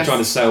 So they're trying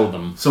to sell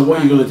them. So what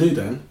are you going to do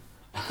then?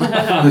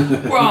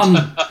 Run.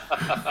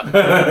 And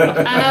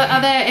are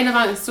there in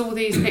amongst all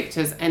these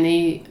pictures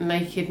any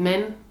naked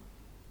men?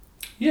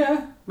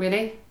 Yeah.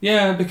 Really?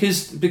 Yeah,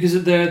 because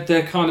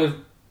they're kind of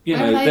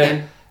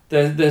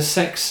They're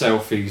sex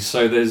selfies,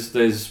 so there's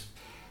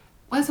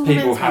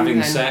people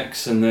having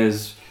sex, and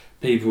there's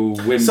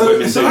women doing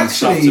stuff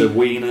to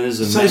wieners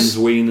and men's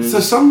wieners. So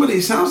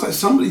it sounds like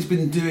somebody's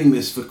been doing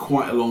this for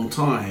quite a long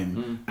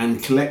time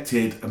and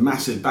collected a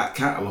massive back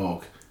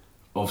catalogue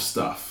of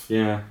stuff.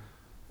 Yeah.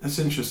 That's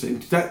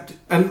interesting.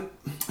 And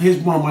here's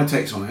one of my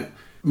takes on it.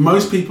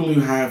 Most people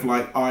who have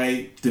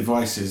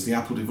devices, the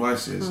Apple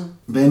devices,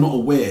 they're not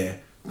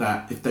aware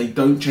that if they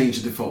don't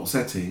change the default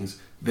settings,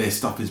 their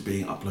stuff is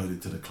being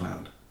uploaded to the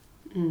cloud.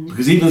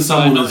 Because even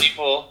someone...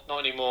 Not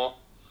anymore.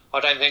 I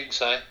don't think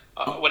so.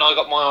 When I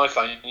got my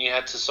iPhone, you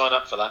had to sign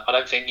up for that. I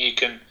don't think you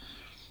can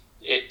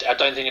I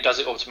don't think it does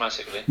it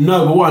automatically.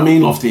 No, but what I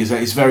mean, Lofty, is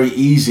that it's very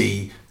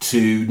easy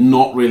to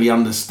not really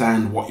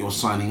understand what you're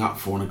signing up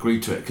for and agree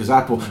to it. Because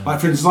Apple, like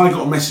for instance, I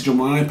got a message on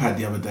my iPad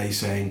the other day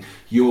saying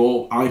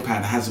your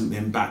iPad hasn't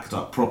been backed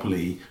up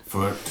properly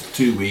for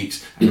 2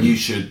 weeks and you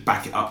should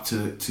back it up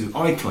to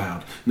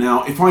iCloud.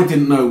 Now, if I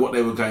didn't know what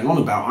they were going on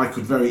about, I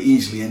could very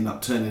easily end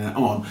up turning it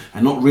on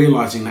and not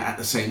realising that at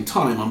the same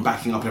time I'm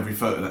backing up every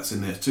photo that's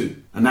in there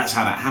too. And that's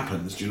how that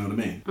happens, do you know what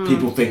I mean?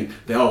 People think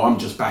that, I'm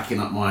just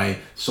backing up my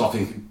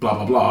something, blah,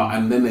 blah, blah,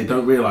 and then they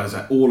don't realise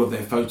that all of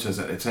their photos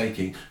that they're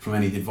taking from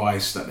any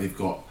device that they've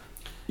got,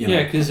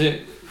 Yeah, because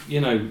it,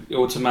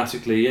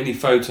 automatically, any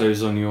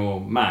photos on your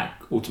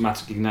Mac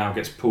automatically now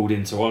gets pulled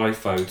into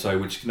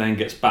iPhoto, which then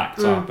gets backed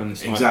up, and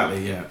it's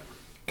exactly, yeah.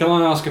 Can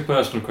I ask a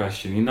personal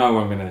question? You know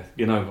what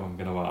I'm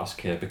gonna ask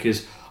here,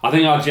 because I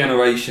think our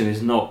generation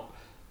is not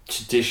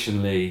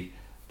traditionally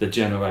the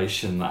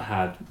generation that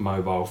had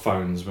mobile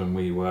phones when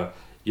we were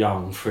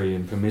young, free,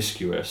 and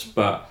promiscuous.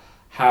 But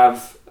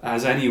has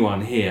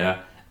anyone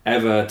here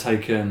ever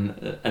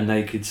taken a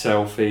naked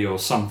selfie or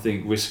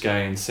something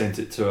risque and sent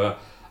it to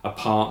a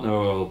partner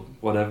or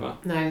whatever?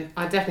 No,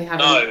 I definitely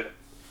haven't.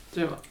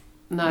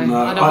 No,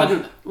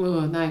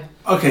 no.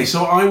 Okay,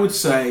 so I would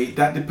say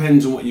that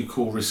depends on what you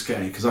call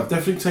risque, because I've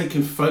definitely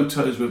taken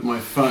photos with my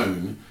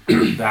phone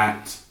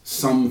that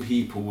some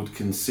people would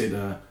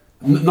consider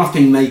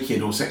nothing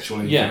naked or sexual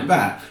or anything like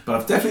that, but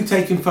I've definitely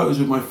taken photos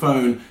with my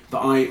phone that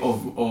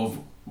of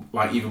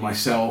like either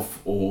myself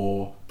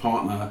or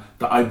partner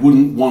that I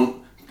wouldn't want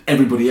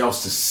everybody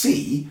else to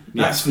see,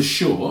 that's for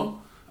sure.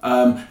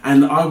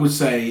 And I would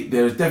say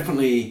there's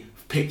definitely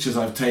pictures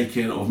I've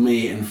taken of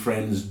me and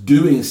friends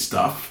doing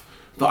stuff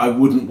that I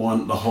wouldn't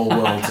want the whole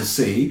world to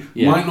see.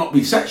 Might not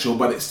be sexual,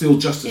 but it's still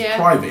just as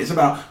private. It's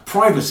about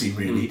privacy,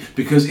 really,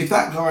 because if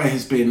that guy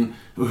has been,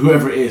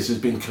 whoever it is, has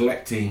been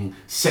collecting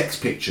sex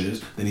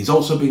pictures, then he's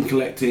also been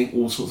collecting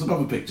all sorts of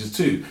other pictures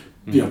too.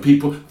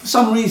 People, for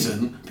some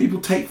reason,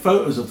 people take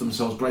photos of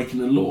themselves breaking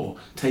the law,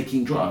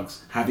 taking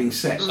drugs, having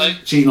sex,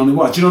 cheating on their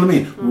wife. Do you know what I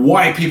mean?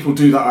 Why people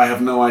do that, I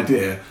have no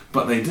idea,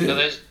 but they do. So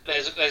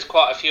there's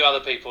quite a few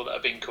other people that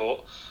have been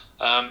caught.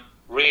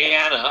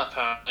 Rihanna,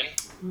 apparently,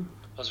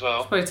 as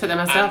well. Probably took them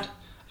myself.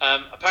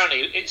 And apparently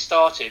it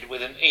started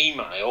with an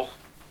email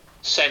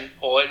sent,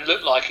 or it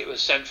looked like it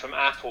was sent from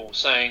Apple,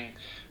 saying,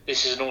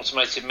 this is an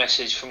automated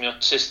message from your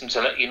system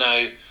to let you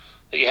know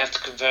that you have to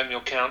confirm your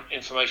account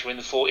information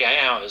within 48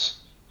 hours.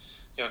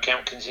 Your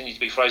account continues to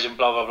be frozen,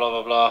 blah, blah, blah,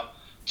 blah, blah.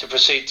 To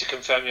proceed to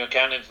confirm your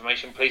account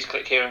information, please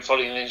click here and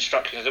follow the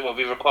instructions that will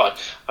be required.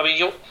 I mean,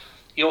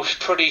 you're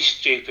pretty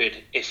stupid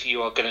if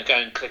you are going to go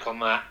and click on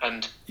that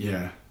and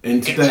get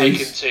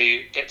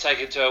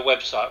taken to a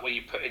website where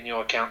you put in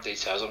your account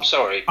details. I'm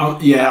sorry.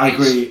 I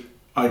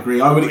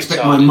agree. I would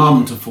expect my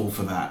mum to fall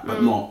for that,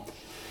 but not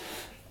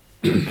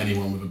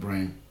anyone with a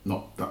brain.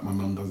 Not that my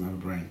mum doesn't have a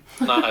brain.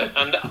 No,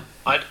 and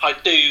I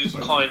do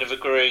kind of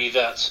agree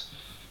that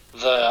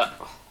the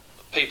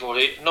people,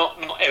 not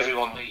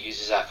everyone that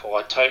uses Apple,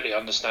 I totally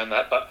understand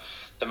that, but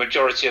the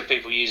majority of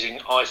people using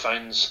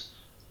iPhones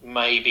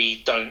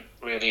maybe don't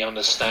really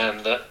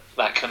understand that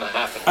can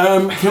happen.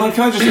 Can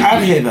I just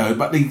add here though,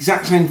 but the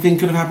exact same thing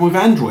could have happened with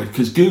Android,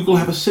 because Google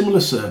have a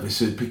similar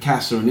service with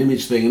Picasa, an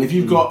image thing, and if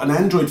you've got an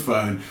Android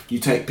phone, you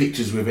take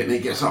pictures with it and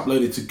it gets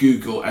uploaded to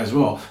Google as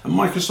well. And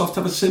Microsoft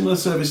have a similar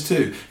service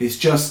too. It's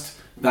just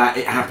that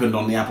it happened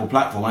on the Apple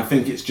platform. I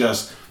think it's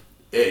just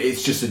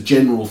a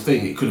general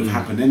thing. It could have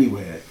happened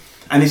anywhere.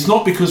 And it's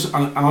not because,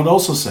 and I'd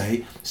also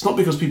say, it's not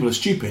because people are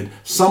stupid.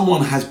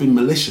 Someone has been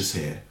malicious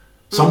here.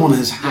 Someone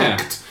has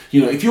hacked.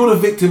 If you're a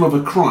victim of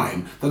a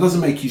crime, that doesn't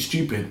make you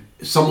stupid.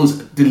 If someone's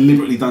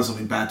deliberately done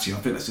something bad to you, I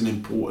think that's an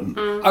important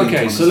thing.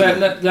 Okay, so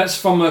let's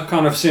from a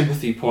kind of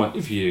sympathy point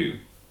of view,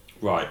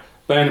 right?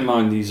 Bearing in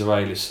mind these are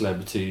A-list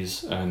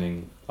celebrities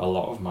earning a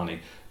lot of money.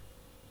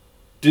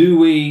 Do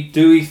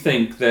we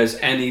think there's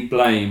any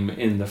blame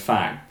in the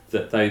fact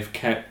that they've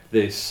kept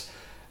this,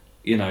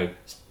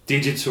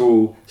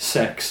 digital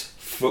sex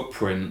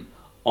footprint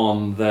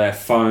on their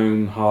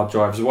phone, hard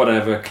drives,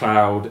 whatever,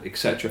 cloud,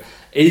 etc.?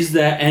 Is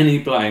there any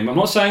blame? I'm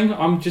not saying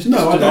I'm just...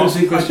 No, I don't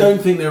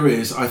think there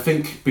is. I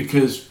think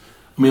because,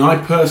 I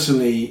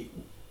personally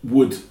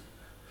would...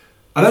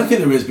 I don't think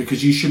there is,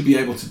 because you should be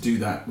able to do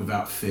that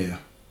without fear.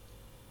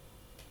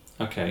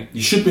 Okay.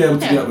 You should be able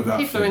to do that without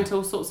fear. People are into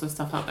all sorts of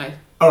stuff, aren't they?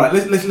 All right,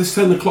 let's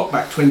turn the clock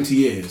back 20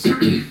 years.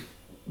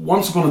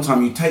 Once upon a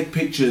time, you take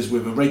pictures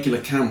with a regular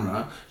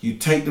camera, you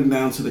take them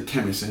down to the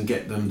chemist and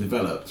get them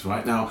developed,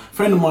 right? Now, a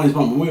friend of mine's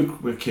mum, when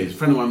we were kids, a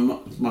friend of my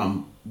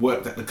mum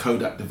worked at the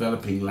Kodak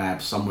developing lab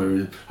somewhere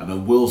in,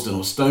 Willesden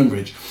or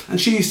Stonebridge,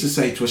 and she used to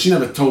say to us, she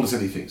never told us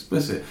anything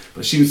explicit,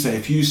 but she would say,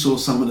 if you saw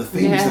some of the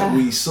things that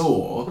we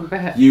saw,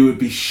 you would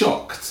be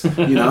shocked,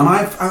 and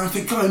I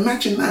think, God,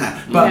 imagine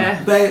that.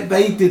 But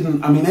they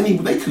didn't,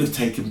 they could have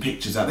taken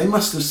pictures out, they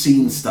must have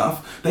seen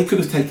stuff, they could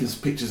have taken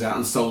pictures out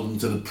and sold them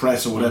to the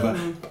press or whatever,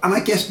 and I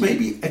guess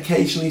maybe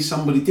occasionally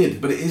somebody did,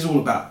 but it is all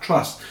about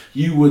trust.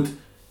 You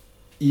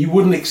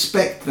wouldn't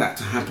expect that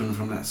to happen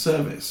from that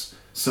service,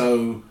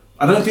 so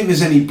I don't think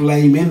there's any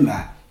blame in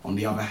that. On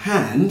the other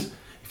hand,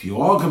 if you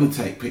are going to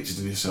take pictures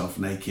of yourself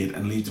naked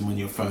and leave them on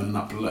your phone and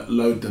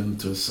upload them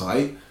to a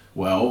site,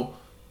 well,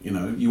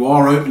 you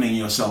are opening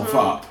yourself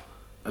up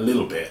a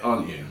little bit,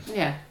 aren't you?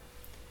 Yeah.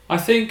 I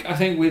think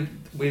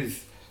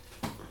with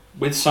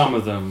some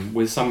of them,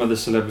 with some of the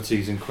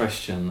celebrities in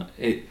question,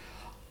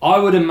 I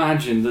would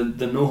imagine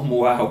the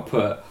normal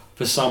output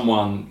for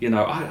someone,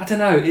 I don't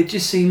know, it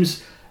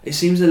seems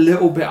a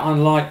little bit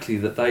unlikely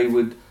that they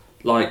would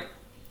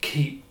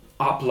keep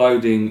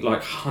uploading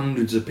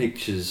hundreds of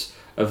pictures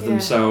of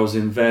themselves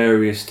in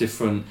various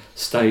different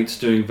states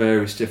doing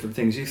various different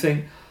things. You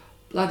think,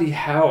 bloody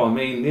hell, I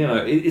mean,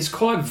 it's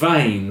quite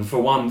vain for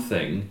one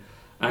thing,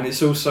 and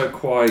it's also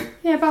quite...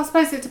 Yeah, but I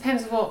suppose it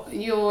depends what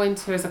you're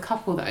into as a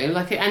couple though.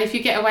 And if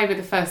you get away with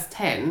the first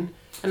 10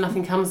 and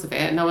nothing comes of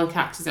it, no one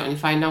captures it on your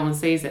phone, no one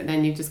sees it,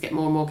 then you just get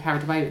more and more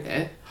carried away with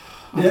it.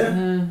 Yeah,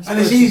 and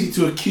it's easy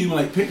to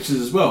accumulate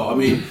pictures as well. I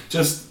mean,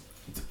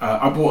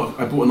 I bought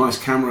a nice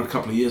camera a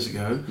couple of years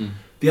ago.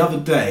 The other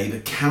day, the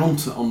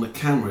counter on the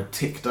camera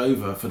ticked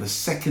over for the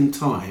second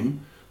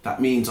time.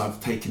 That means I've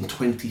taken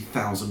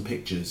 20,000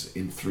 pictures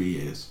in 3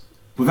 years.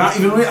 Without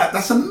even realising,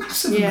 that's a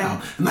massive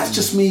amount. And that's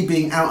just me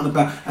being out and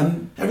about.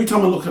 And every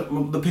time I look at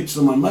the pictures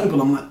on my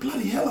mobile, I'm like,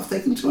 bloody hell, I've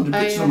taken 200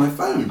 pictures on my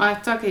phone. I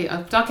have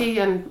Dougie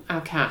and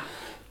our cat.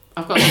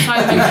 I've got so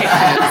many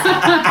pictures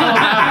of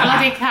our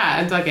bloody cat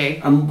and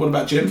Dougie. And what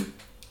about Jim?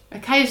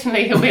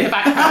 Occasionally he'll be in the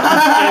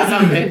background doing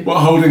something.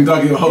 What, holding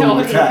Dougie or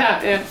holding the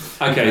cat? Yeah.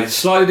 Okay,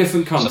 slightly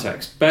different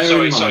context. Bear in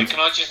mind. Sorry, can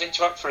I just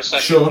interrupt for a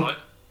second? Sure. Right?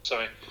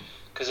 Sorry.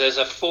 Because there's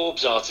a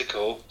Forbes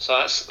article, so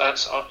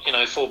that's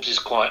Forbes is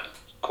got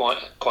quite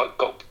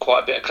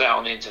a bit of clout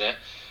on the internet.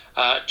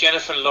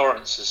 Jennifer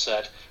Lawrence has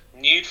said,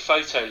 nude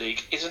photo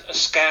leak isn't a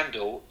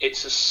scandal,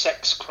 it's a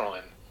sex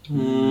crime.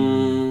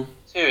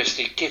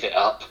 Seriously, give it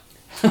up.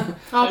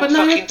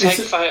 Fucking take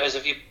photos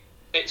of your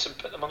bits and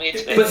put them on the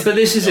internet. But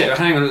this is it.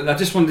 Hang on. I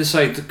just wanted to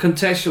say, to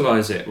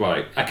contextualise it,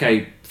 right?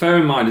 Okay, bear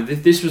in mind,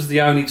 if this was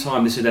the only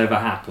time this had ever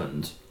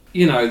happened,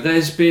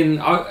 there's been,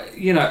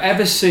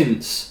 ever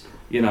since,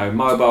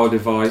 mobile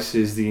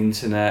devices, the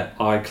internet,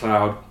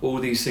 iCloud, all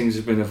these things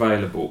have been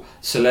available.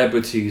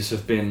 Celebrities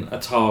have been a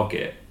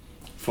target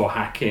for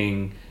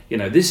hacking.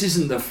 This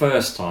isn't the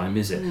first time,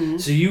 is it?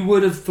 So you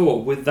would have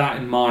thought, with that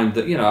in mind,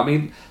 that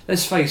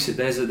let's face it,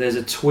 there's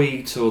a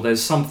tweet or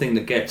there's something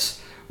that gets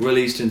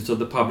released into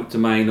the public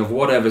domain of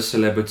whatever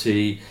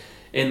celebrity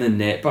in the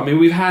nip. I mean,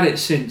 we've had it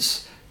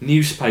since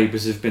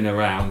newspapers have been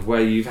around,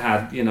 where you've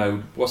had,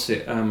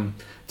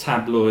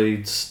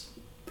 tabloids.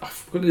 I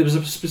forgot there was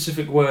a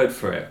specific word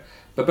for it,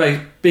 but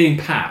being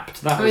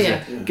papped. That was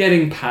it.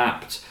 Getting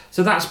papped.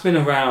 So that's been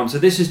around. So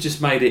this has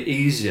just made it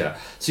easier.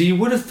 So you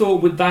would have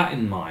thought, with that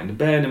in mind,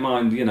 bearing in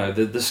mind,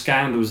 the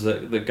scandals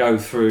that go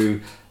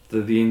through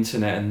the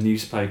internet and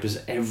newspapers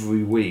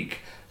every week,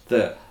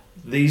 that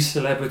these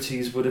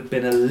celebrities would have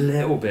been a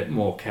little bit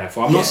more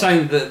careful. I'm not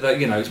saying that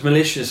it's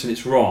malicious and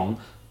it's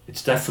wrong.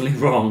 It's definitely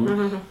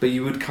wrong. But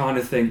you would kind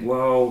of think,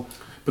 well...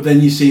 But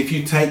then you see, if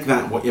you take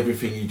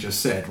everything you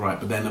just said, right,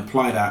 but then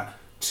apply that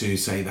to,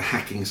 say, the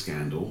hacking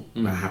scandal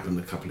that happened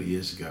a couple of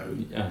years ago.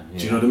 Do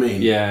you know what I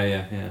mean?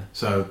 Yeah.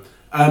 So...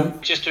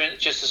 Just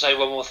to say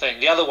one more thing.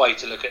 The other way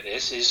to look at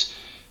this is,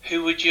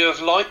 who would you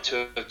have liked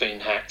to have been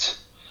hacked?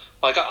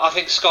 I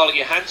think Scarlett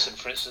Johansson,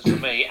 for instance,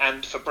 for me,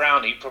 and for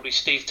Brownie, probably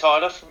Steve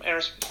Tyler from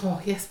Aerosmith. Oh,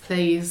 yes,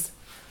 please.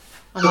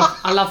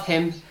 I love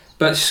him.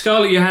 But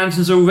Scarlett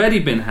Johansson's already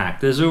been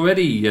hacked. There's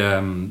already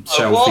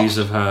selfies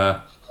of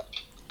her.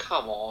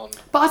 Come on.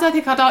 But I don't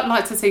think I'd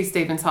like to see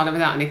Steven Tyler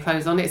without any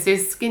clothes on. It's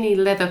his skinny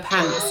leather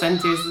pants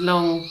and his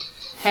long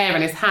hair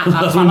and his hat.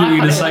 That's what you were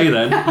going to say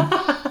then.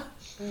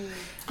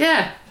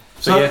 Yeah.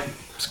 So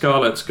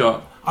Scarlett's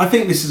got... I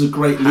think this is a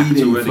great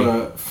lead-in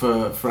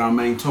for our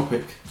main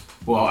topic.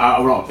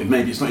 Well,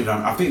 maybe it's not even...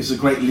 I think it's a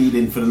great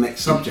lead-in for the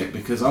next subject,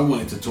 because I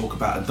wanted to talk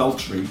about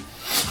adultery.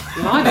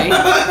 Blimey.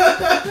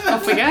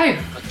 Off we go.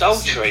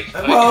 Adultery?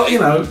 Okay.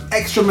 Well,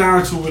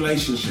 extramarital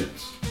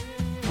relationships.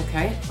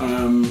 Okay.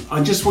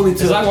 I just wanted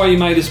to... Is that why you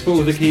made us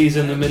put the keys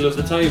in the middle of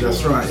the table?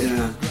 That's right,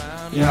 yeah.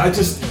 Yeah,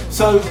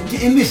 so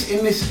in this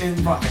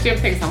environment... Jim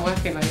thinks I'm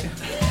working later.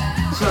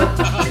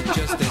 It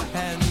just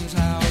depends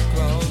how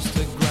close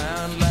to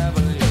ground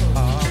level you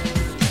are.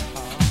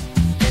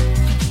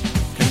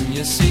 Can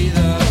you see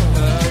the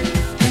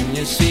hurt? Can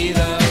you see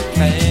the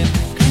pain?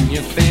 Can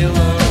you feel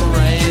the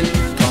rain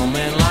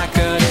coming like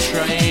a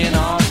train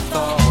of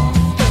thought?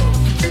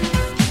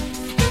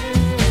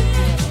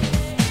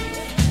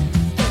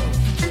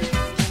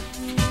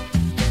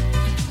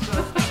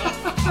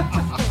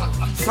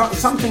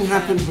 Something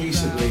happened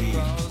recently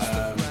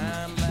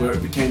where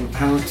it became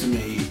apparent to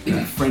me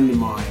that a friend of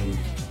mine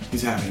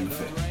is having an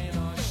affair.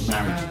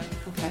 Married.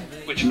 Okay.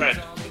 Which friend?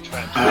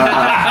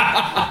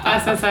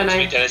 That's her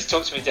name.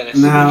 Talk to me, Dennis.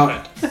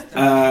 Now,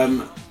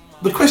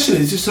 the question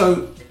is just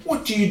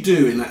what do you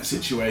do in that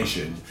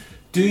situation?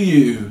 Do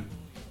you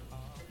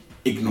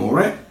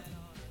ignore it?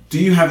 Do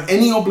you have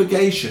any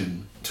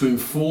obligation to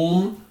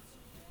inform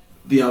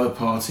the other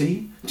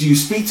party? Do you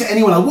speak to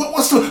anyone?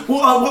 What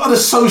are the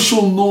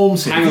social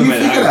norms here? Hang on Have a you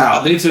minute. figured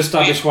out? I need to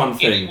establish one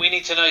thing. We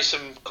need to know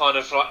some kind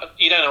of like.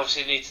 You don't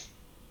obviously need to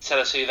tell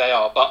us who they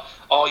are, but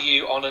are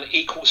you on an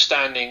equal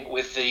standing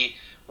with the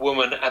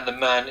woman and the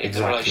man in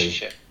the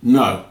relationship?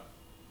 No.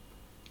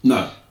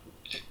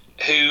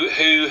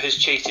 Who has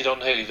cheated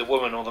on who? The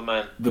woman or the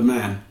man? The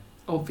man.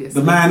 Obviously.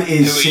 The man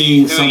is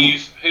seeing some.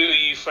 Who are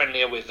you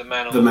friendlier with? The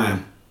man or The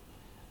man.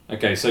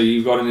 Okay, so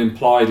you've got an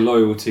implied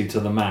loyalty to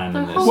the man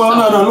in this. Well,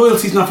 no,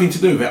 loyalty's nothing to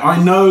do with it. I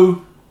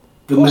know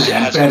the course it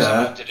man has better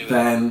something to do with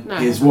than No.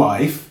 his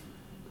wife,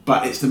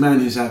 but it's the man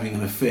who's having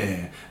an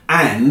affair.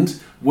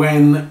 And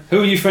when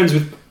Who are you friends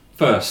with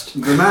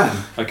first? the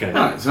man. Okay,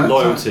 Right, so-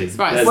 loyalty.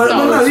 Right, There's Well,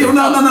 no, loyalty. but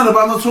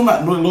I'm not talking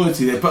about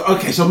loyalty there. But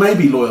okay, so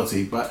maybe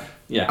loyalty. But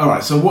Yeah. all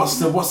right. So what's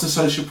the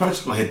social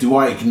protocol here? Do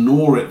I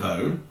ignore it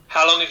though?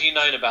 How long have you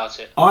known about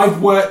it? I've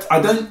worked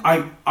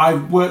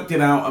it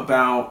out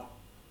about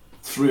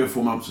 3 or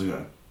 4 months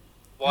ago.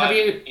 Why Have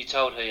haven't you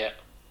told her yet?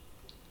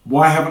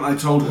 Why haven't I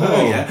told her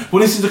Whoa. yet?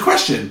 Well, this is the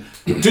question.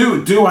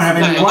 Do I have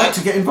any No, right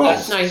to get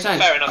involved? No, you don't.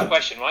 Fair enough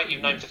question, right?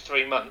 You've known for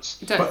 3 months.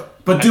 You don't.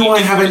 But do You I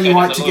didn't have wanna any go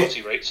down right the to get?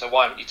 loyalty route, so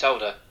why haven't you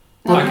told her?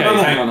 Okay, No.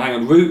 hang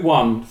on. Route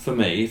one for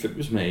me, if it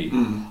was me,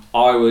 Hmm.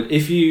 I would.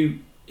 If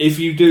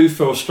you do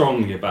feel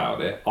strongly about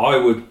it, I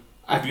would.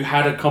 Have you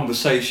had a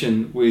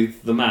conversation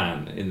with the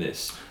man in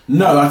this?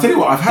 No, I tell you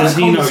what. I've had Does a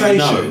he know you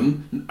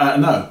conversation.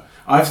 No,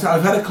 I've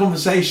had a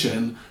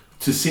conversation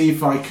to see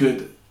if I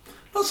could,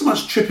 not so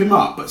much trip him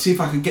up, but see if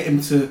I could get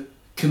him to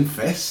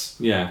confess.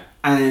 Yeah.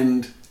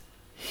 And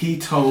he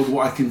told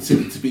what I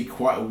considered to be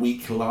quite a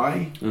weak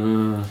lie,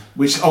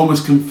 which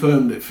almost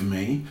confirmed it for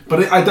me.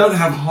 But I don't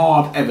have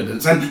hard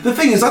evidence. And the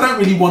thing is, I don't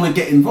really want to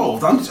get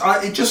involved.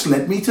 It just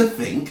led me to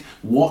think,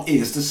 what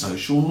is the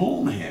social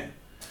norm here?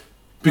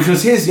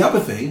 Because here's the other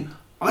thing,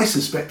 I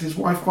suspect his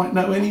wife might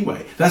know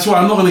anyway. That's why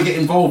I'm not going to get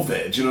involved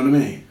there, do you know what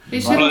I mean? You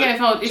shouldn't get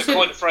involved. You To should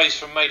coin a phrase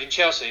from Made in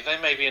Chelsea, they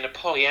may be in a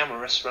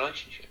polyamorous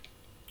relationship.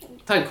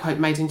 don't quote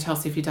Made in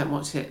Chelsea if you don't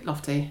watch it,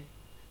 Lofty.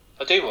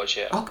 I do watch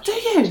it. Oh, do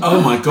you?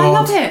 Oh my I God.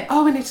 love it.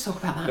 Oh, we need to talk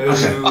about that.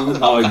 Okay.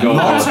 Oh my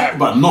god!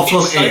 But not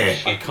on It's so air.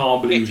 shit. I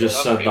can't believe you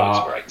just said It's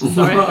that. great.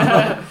 Sorry.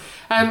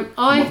 I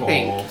Oh.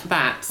 think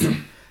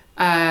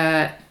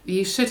that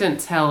you shouldn't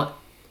tell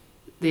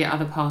the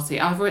other party.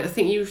 I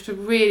think you should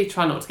really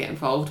try not to get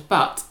involved.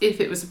 But if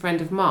it was a friend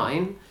of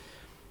mine,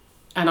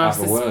 and Have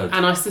a word.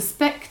 I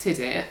suspected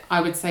it, I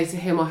would say to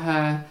him or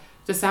her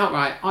just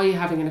outright, "Are you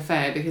having an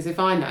affair?" Because if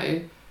I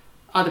know,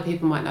 other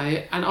people might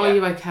know. And are Yeah.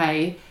 you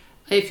okay?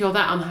 If you're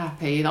that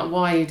unhappy, like,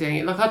 why are you doing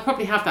it? Like, I'd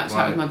probably have that chat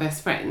Right. with my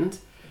best friend.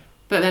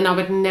 But then I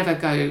would never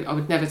tell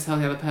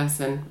the other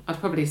person. I'd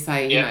probably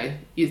say, Yeah.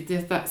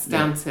 that's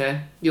down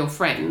to your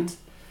friend,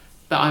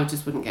 but I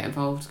just wouldn't get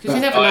involved because you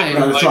never I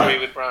know. That's agree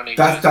right. with Brownie.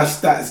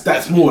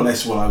 That's more or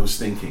less what I was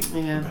thinking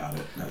Yeah. about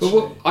it. But actually.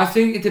 what, I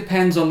think it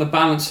depends on the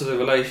balance of the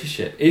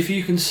relationship. If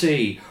you can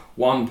see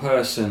one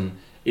person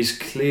is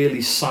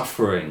clearly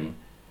suffering,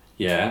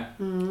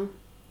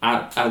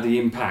 at the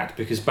impact,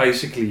 because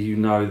basically you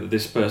know that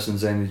this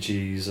person's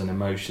energies and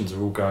emotions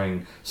are all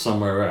going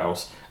somewhere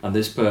else, and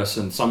this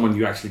person, someone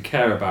you actually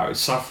care about, is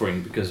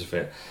suffering because of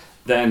it,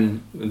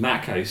 then in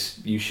that case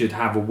you should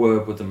have a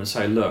word with them and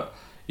say, look,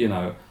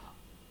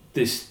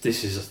 this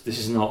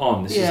is not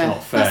on. This is Yeah,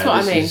 not fair. that's what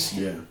I this mean. is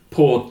Yeah.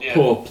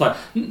 poor play.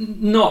 I'm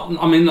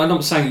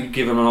not saying you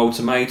give them an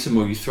ultimatum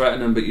or you threaten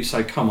them, but you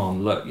say, come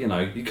on, look,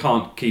 you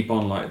can't keep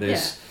on like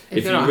this. Yeah,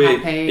 if you're not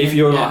happy,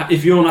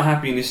 if you're not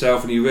happy in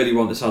yourself and you really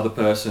want this other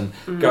person,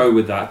 go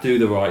with that, do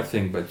the right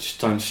thing, but just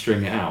don't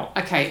string it out.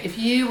 Okay, if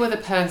you were the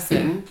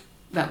person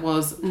that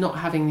was not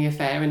having the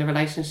affair in a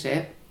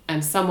relationship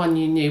and someone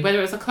you knew, whether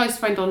it was a close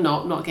friend or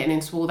not getting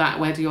into all that,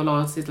 where do your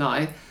loyalties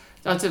lie,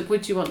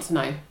 would you want to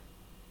know?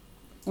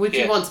 Would you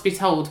Yes. want to be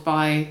told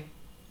by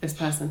this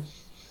person?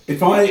 If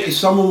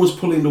someone was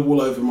pulling the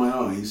wool over my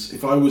eyes,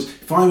 if I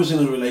was in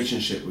a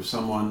relationship with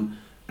someone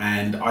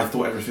and I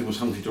thought everything was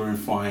hunky dory and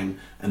fine,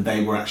 and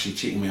they were actually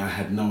cheating me, I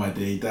had no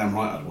idea. Damn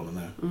right, I'd want to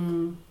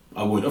know.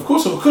 I would, of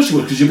course you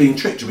would, because you're being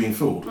tricked, you're being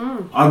fooled.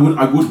 I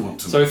would want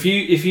to. So if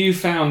you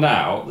found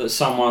out that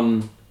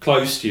someone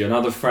close to you,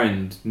 another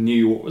friend,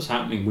 knew what was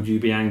happening, would you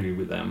be angry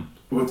with them?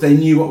 Or if they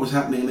knew what was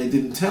happening and they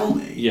didn't tell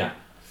me, Yeah.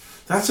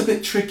 that's a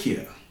bit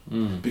trickier.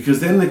 Because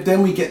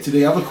then we get to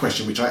the other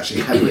question, which I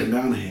actually had written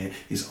down here,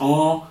 is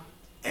are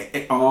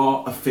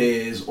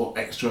affairs or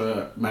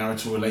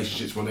extramarital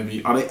relationships, whatever,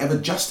 are they ever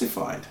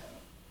justified?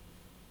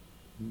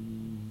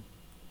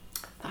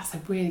 That's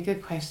a really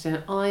good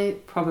question. I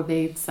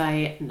probably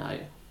say no,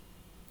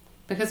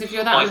 because if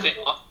you're that, I think.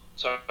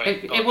 Sorry.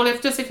 go on.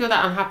 if you're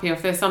that unhappy, or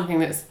if there's something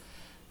that's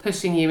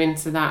pushing you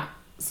into that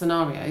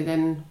scenario,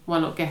 then why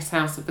not get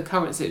out of the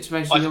current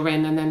situation you're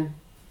in, and then.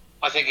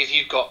 I think if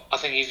you've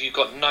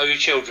got no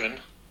children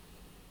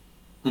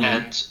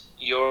and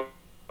you're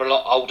a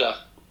lot older,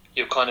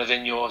 you're kind of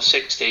in your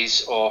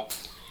 60s, but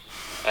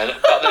then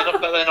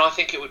I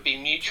think it would be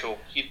mutual.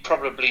 You'd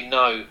probably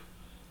know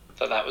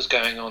that was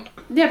going on.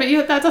 Yeah,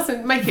 but that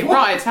doesn't make it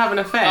right to have an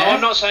affair. No,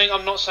 I'm not saying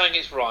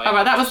it's right. All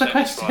right, that was the I'm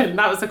not saying it's question. right.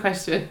 That was the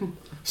question.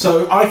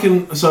 So all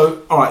right.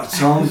 So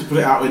I'm just put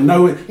it out with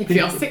no. If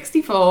you're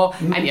 64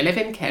 and you live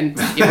in Kent,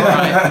 you're all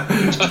right.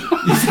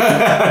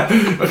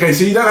 Okay,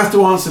 so you don't have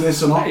to answer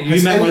this or not.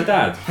 You met my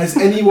dad. Has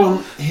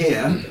anyone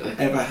here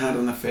ever had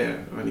an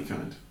affair of any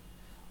kind?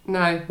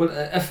 No. Well,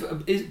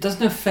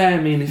 doesn't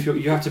affair mean if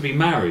you have to be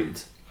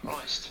married?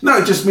 Christ. No,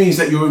 it just means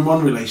that you're in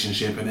one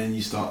relationship and then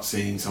you start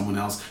seeing someone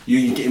else.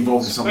 You get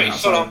involved in someone Pretty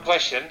else. full-on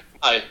question.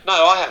 No,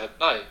 I haven't.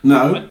 No.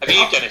 No. Have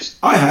you, Dennis?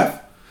 I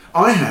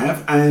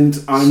have,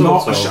 and I'm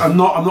Sort of. I'm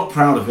not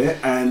proud of it,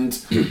 and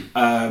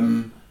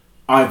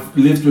I've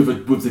lived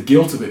with the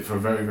guilt of it for a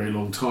very, very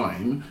long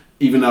time.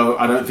 Even though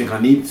I don't think I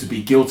need to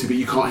be guilty, but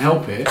you can't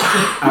help it.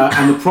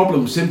 And the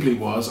problem simply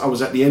was I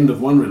was at the end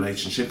of one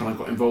relationship and I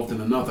got involved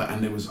in another,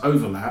 and there was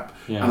overlap,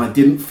 Yeah. and I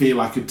didn't feel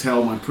I could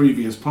tell my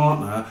previous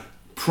partner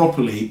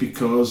properly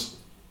because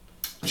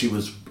she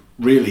was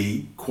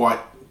really quite,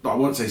 I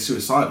won't say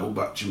suicidal,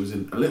 but she was a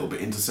little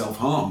bit into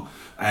self-harm,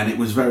 and it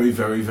was very,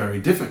 very, very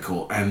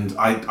difficult, and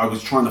I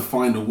was trying to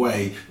find a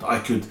way that I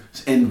could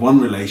end one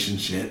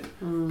relationship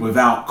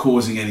without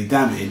causing any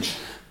damage,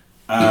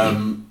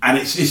 and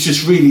it's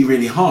just really,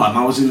 really hard. And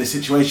I was in this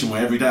situation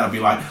where every day I'd be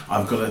like,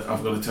 I've got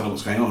to tell her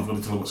what's going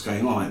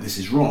on, like, this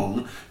is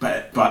wrong,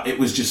 but it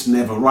was just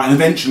never right, and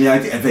eventually I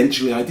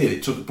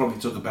did. It probably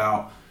took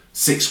about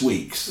 6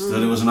 weeks,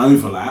 so there was an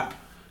overlap,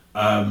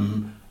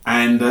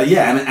 and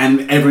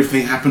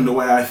everything happened the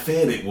way I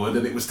feared it would,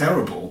 and it was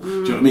terrible. Do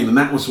you know what I mean? And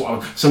that was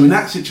so in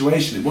that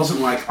situation, it wasn't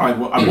like I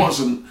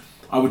wasn't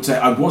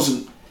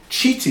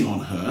cheating on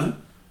her.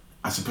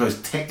 I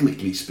suppose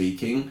technically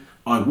speaking,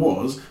 I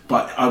was,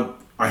 but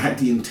I had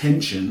the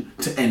intention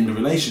to end the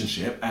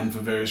relationship, and for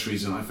various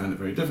reasons I found it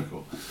very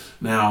difficult.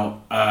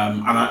 Now,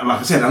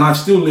 like I said, I've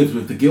still lived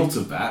with the guilt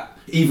of that,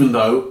 even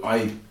though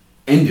I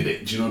ended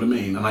it. Do you know what I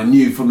mean? And I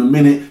knew from the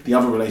minute the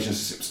other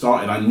relationship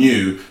started, I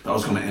knew that I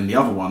was going to end the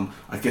other one.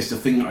 I guess the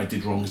thing that I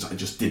did wrong is that I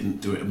just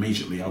didn't do it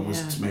immediately. I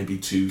was maybe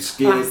too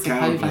scared, Classic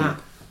cowardly.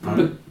 overlap.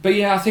 But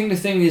yeah, I think the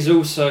thing is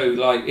also,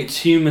 like, it's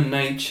human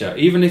nature.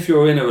 Even if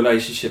you're in a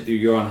relationship that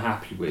you're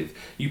unhappy with,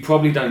 you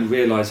probably don't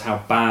realise how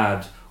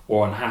bad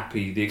or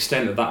unhappy, the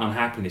extent of that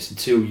unhappiness,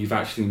 until you've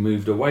actually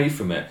moved away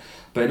from it.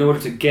 But in order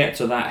to get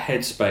to that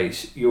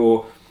headspace,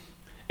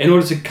 in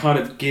order to kind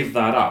of give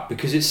that up,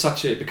 because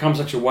it becomes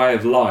such a way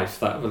of life,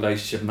 that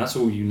relationship, and that's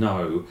all you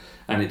know,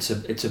 and it's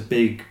a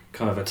big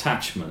kind of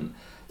attachment,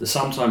 that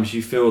sometimes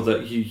you feel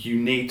that you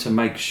need to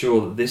make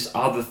sure that this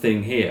other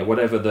thing here,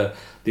 whatever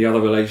the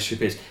other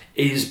relationship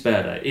is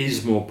better,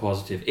 is more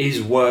positive,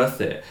 is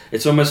worth it.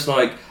 It's almost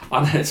like,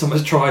 it's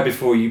almost try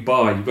before you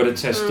buy. You've got to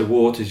test the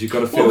waters. You've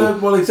got to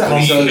feel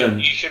exactly. confident.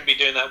 You shouldn't be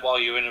doing that while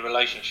you're in a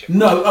relationship.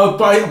 No,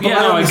 I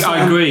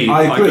agree.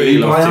 I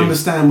agree, but I Lofty.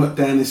 understand what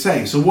Dan is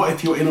saying. So what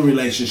if you're in a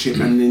relationship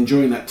and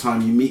enjoying that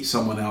time, you meet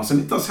someone else, and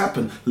it does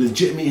happen,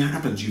 legitimately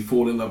happens, you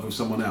fall in love with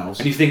someone else.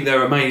 And you think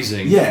they're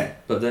amazing. Yeah.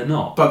 But they're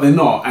not.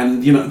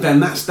 And then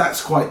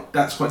that's quite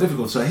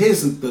difficult. So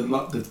here's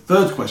the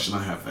third question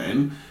I have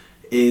then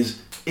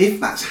is, if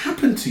that's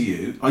happened to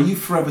you, are you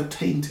forever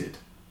tainted?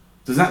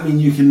 Does that mean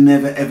you can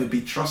never ever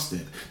be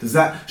trusted?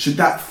 Should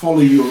that follow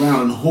you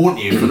around and haunt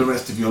you for the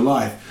rest of your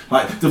life?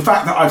 Like, the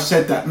fact that I've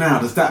said that now,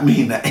 does that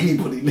mean that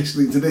anybody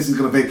listening to this is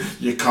going to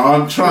think, you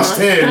can't trust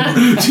him?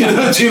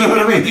 do you know what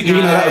I mean? Even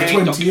though that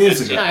was 20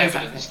 years ago.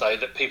 Evidence, though,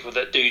 that people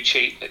that do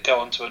cheat, that go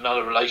on to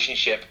another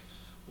relationship,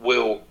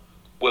 will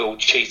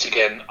cheat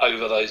again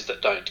over those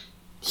that don't.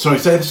 Sorry,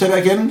 say that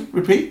again.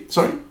 Repeat.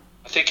 Sorry.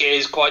 I think it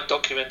is quite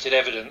documented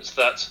evidence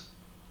that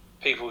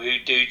people who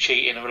do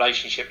cheat in a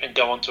relationship and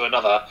go on to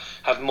another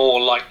have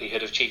more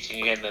likelihood of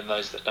cheating again than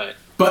those that don't.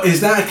 But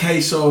is that a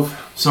case of...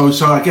 So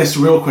I guess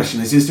the real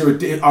question is are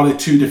there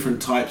two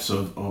different types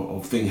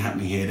of thing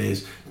happening here?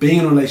 There's being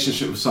in a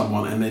relationship with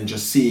someone and then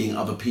just seeing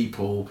other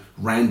people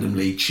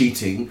randomly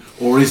cheating,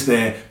 or is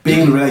there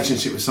being in a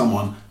relationship with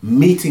someone,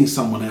 meeting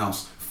someone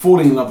else,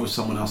 falling in love with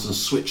someone else and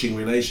switching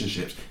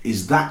relationships?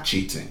 Is that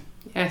cheating?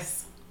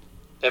 Yes.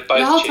 They're both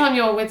The whole cheating. time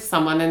you're with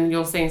someone and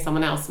you're seeing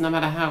someone else, no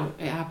matter how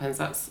it happens,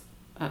 that's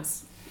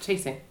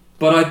cheating.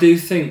 But I do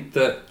think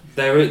that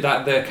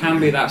there can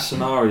be that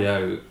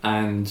scenario,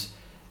 and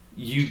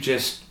you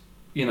just,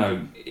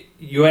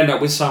 you end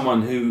up with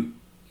someone who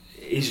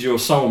is your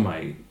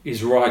soulmate,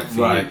 is right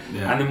for you.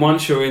 Yeah. And then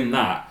once you're in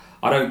that,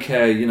 I don't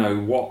care,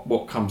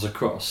 what comes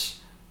across.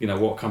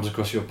 What comes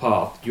across your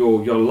path,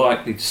 you're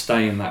likely to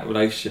stay in that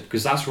relationship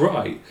because that's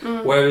right.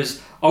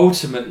 Whereas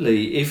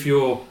ultimately, if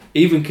you're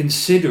even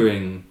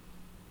considering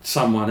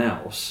someone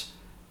else,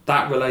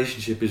 that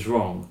relationship is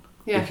wrong.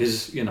 Yeah.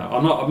 Because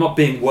I'm not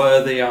being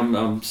worthy.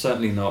 I'm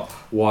certainly not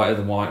whiter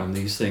than white on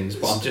these things.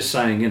 But I'm just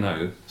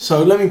saying,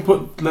 So let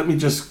me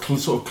just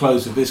sort of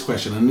close with this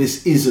question, and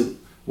this isn't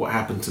what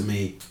happened to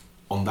me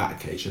on that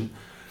occasion.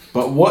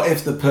 But what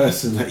if the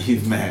person that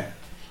you've met,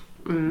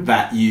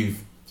 that you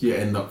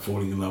end up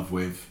falling in love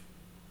with,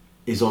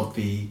 is of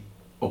the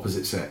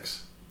opposite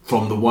sex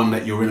from the one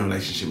that you're in a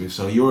relationship with?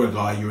 So you're a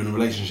guy, you're in a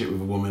relationship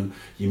with a woman,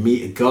 you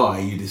meet a guy,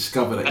 you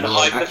discover that And you're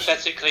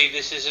hypothetically,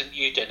 this isn't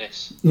you,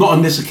 Dennis. not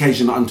on this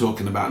occasion that I'm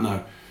talking about,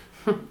 no.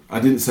 I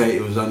didn't say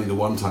it was only the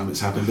one time it's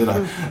happened, did I?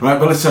 Right,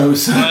 but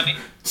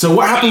so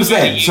what happens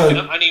then?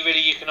 Only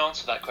really you can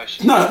answer that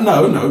question. No,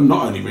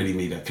 not only really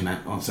me that can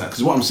answer that.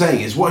 Because what I'm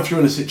saying is, what if you're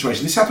in a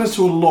situation? This happens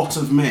to a lot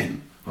of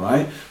men,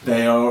 right? And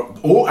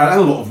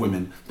a lot of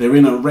women. They're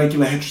in a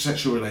regular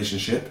heterosexual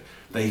relationship.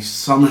 They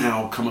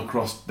somehow come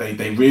across,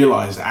 they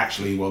realise that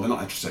actually, well, they're not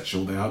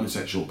heterosexual, they're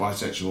homosexual,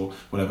 bisexual,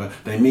 whatever.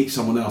 They meet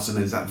someone else, and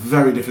there's that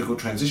very difficult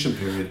transition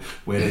period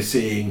where they're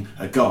seeing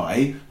a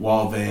guy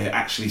while they're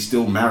actually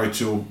still married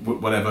to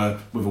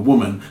whatever with a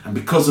woman, and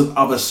because of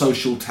other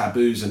social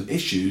taboos and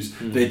issues,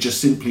 they're just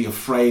simply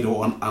afraid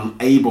or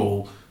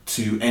unable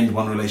to end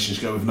one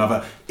relationship, go with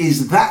another.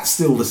 Is that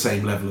still the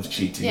same level of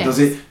cheating? Yes. Does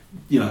it?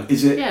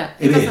 Is it? Yeah,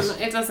 it is.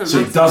 It doesn't. So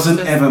matter. it doesn't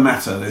ever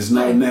matter. There's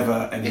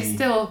never any. It's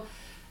still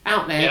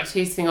out there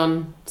cheating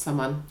on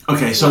someone.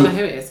 Okay, so I don't know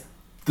who it is.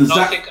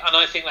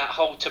 I think that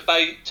whole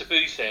taboo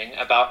thing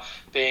about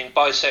being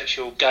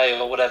bisexual, gay,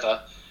 or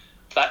whatever,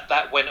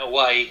 that went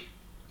away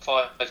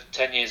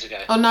 5-10 years ago.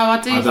 Oh no,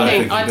 I do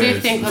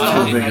think a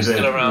lot of that's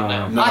still around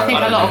now. I think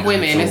a lot of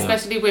women,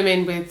 especially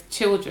women with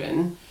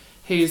children,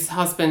 whose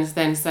husbands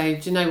then say,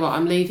 "Do you know what?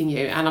 I'm leaving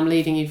you, and I'm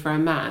leaving you for a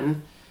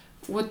man,"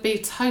 would be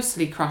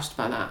totally crushed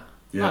by that.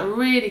 Yeah. Like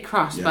really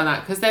crushed by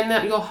that, because then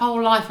your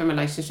whole life and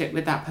relationship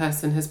with that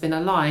person has been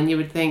a lie, and you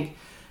would think,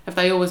 have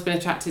they always been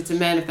attracted to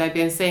men? Have they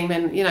been seeing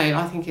men? You know,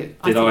 I think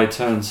it. Did I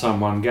turn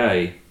someone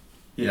gay?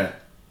 Yeah.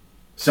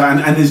 So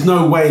and there's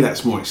no way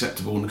that's more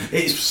acceptable.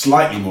 It's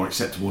slightly more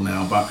acceptable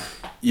now, but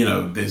you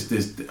know,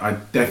 I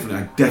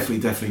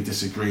definitely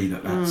disagree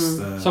that's.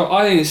 So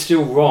I think it's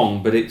still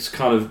wrong, but it's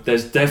kind of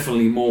there's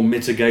definitely more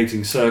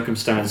mitigating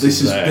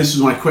circumstances. This is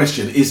my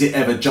question: is it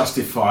ever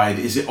justified?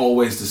 Is it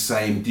always the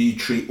same? Do you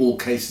treat all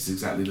cases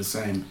exactly the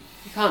same?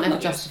 You can't ever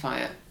justify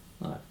it.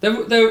 No.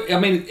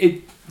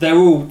 They're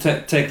all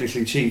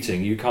technically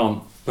cheating. You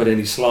can't put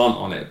any slant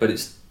on it, but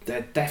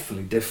they're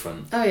definitely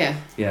different. Oh yeah.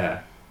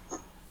 Yeah.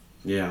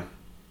 Yeah.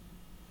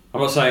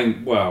 I'm not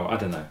saying. Well, I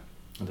don't know,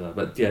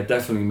 but yeah,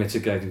 definitely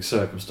mitigating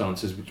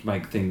circumstances which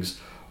make things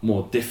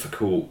more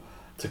difficult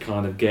to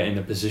kind of get in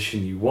a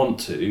position you want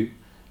to.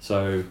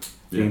 So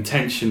the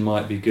intention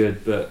might be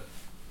good, but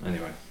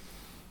anyway.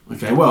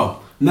 Okay,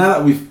 well, now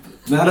that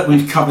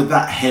we've covered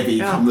that heavy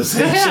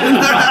conversation,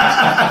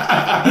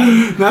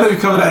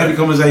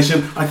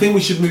 I think we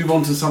should move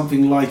on to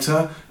something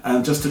lighter.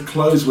 And just to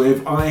close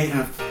with,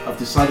 I've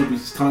decided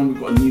it's time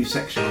we've got a new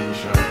section on the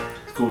show.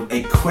 It's called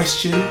A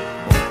Question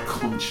of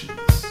Conscience.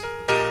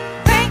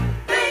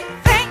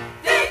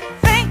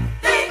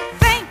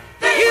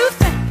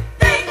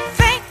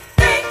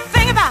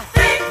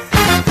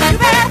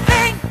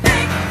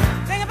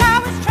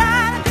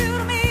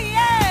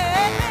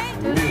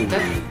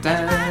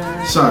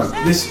 So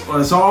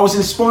I was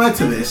inspired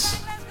to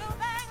this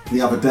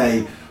the other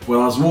day when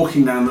I was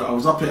walking down. I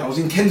was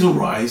in Kensal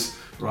Rise,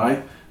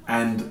 right,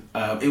 and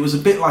it was a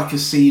bit like a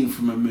scene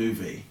from a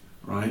movie,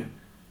 right.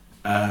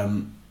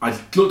 I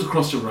looked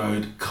across the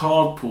road.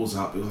 Car pulls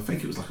up. I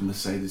think it was like a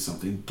Mercedes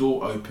something.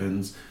 Door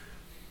opens.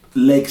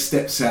 Leg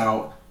steps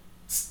out.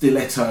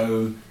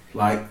 Stiletto,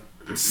 like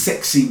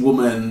sexy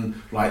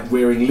woman, like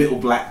wearing little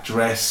black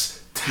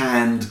dress,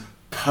 tanned,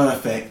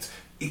 perfect.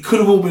 It could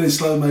have all been in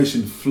slow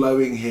motion,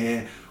 flowing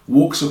hair.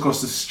 Walks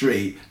across the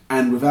street,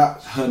 and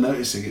without her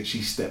noticing it,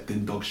 she stepped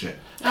in dog shit.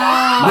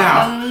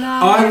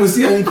 I was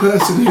the only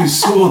person who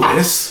saw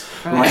this.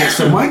 Right.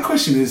 So my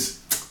question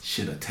is,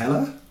 should I tell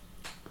her?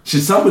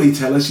 Should somebody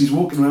tell her she's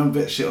walking around with a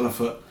bit of shit on her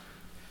foot?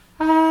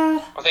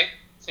 I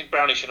think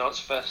Brownie should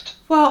answer first.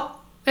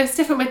 Well, it's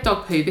different with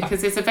dog poo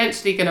because it's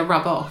eventually going to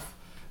rub off.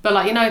 But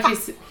like, you know,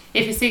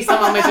 if you see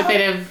someone with a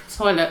bit of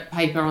toilet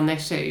paper on their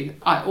shoe,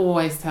 I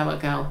always tell a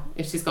girl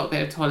if she's got a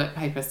bit of toilet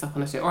paper stuck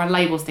on her shoe or a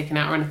label sticking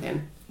out or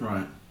anything.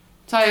 Right.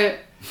 So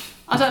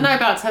I don't know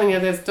about telling her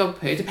there's dog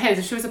poo. It depends.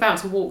 If she was about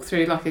to walk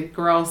through like a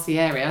grassy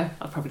area,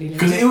 I'd probably leave.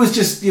 Because it was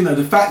just, you know,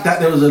 the fact that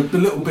there was a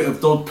little bit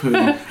of dog poo,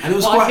 and it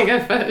was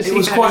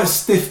quite a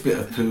stiff bit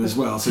of poo as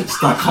well. So it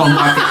stuck on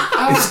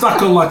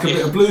like a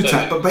bit of blue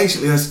tack. But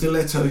basically, her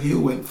stiletto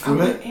heel went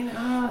through it. Do you know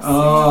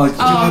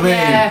what I mean?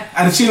 Yeah.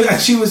 And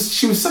she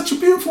was such a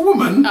beautiful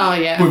woman. Oh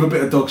yeah. With a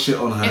bit of dog shit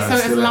on her. Yeah, so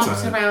it was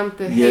lumped around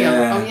the heel.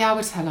 Oh yeah, I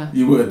would tell her.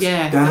 You would.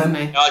 Yeah, Dan?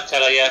 definitely. I'd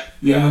tell her, yeah.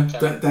 Yeah,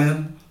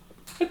 Dan.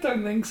 I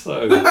don't think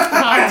so. No,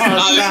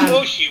 of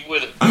course you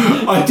wouldn't.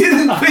 I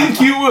didn't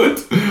think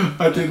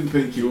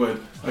you would.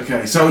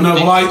 Okay, so no,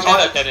 well, I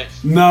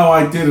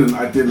didn't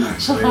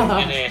actually.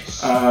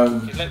 Dennis,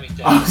 you let me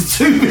down. I was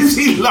too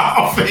busy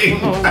laughing.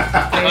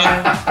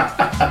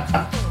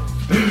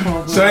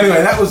 So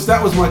anyway, that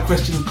was my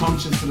question of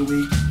conscience for the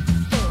week.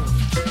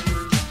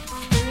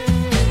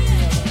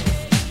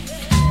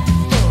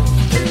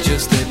 It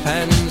just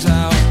depends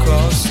how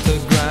close to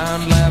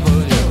ground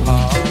level you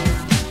are.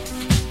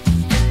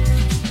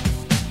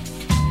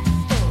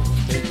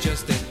 It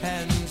just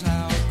depends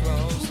how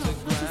close to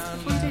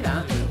ground Can you do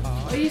that?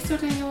 Are you still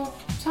doing your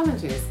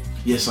challenges?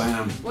 Yes, I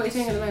am. What are you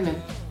doing at the moment?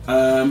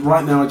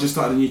 Right now, I just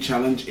started a new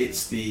challenge.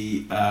 It's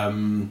the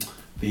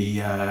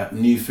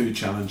new food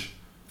challenge.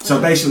 So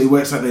basically, it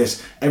works like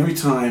this. Every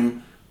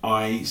time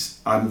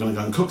I'm going to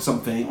go and cook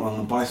something, or I'm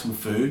going to buy some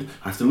food.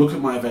 I have to look at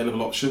my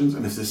available options,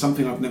 and if there's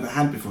something I've never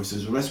had before, if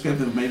there's a recipe I've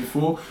never made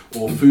before,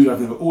 or food I've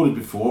never ordered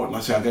before,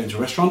 like say I go into a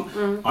restaurant,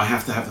 I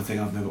have to have the thing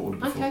I've never ordered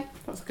before. Okay,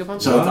 that's a good one.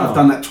 So I've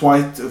done that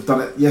twice. I've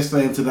done it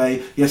yesterday and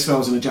today. Yesterday I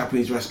was in a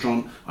Japanese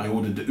restaurant. I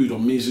ordered the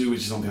udon miso,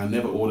 which is something I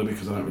never order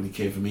because I don't really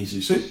care for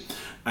miso soup.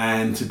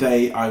 And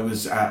today I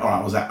was at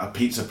a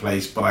pizza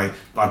place, but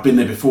I've been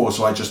there before,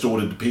 so I just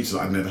ordered the pizza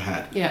that I've never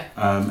had. Yeah.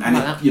 And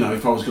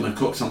if I was going to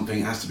cook something,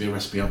 it has to be a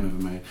recipe I've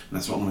never made, and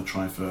that's what I'm going to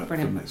try for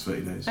the next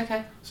 30 days.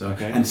 Okay.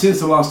 And since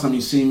the last time you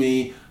see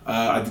me,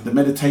 I did the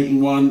meditating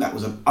one. That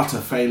was an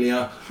utter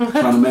failure. Trying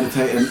to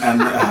meditate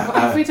and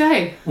every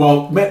day.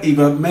 Well,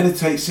 either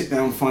meditate, sit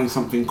down, find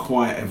something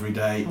quiet every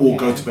day, or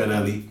go to bed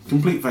early.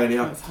 Complete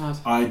failure. That's hard.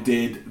 I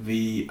did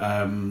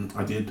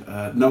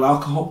no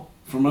alcohol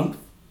for a month.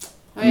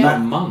 Oh, yeah. A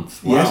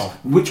month? Wow. Yes,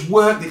 which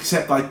worked,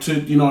 except I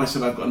said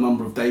I've got a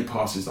number of day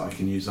passes that I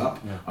can use up.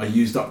 Yeah. I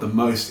used up the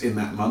most in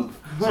that month,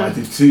 so I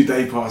did 2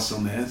 day passes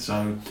on there.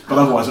 But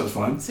otherwise that was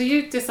fine. So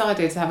you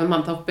decided to have a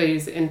month off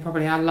booze in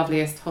probably our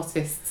loveliest,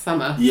 hottest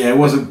summer. Yeah, it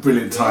was a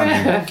brilliant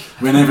timing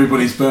when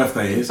everybody's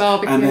birthday is.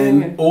 And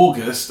then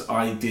August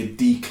I did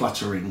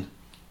decluttering.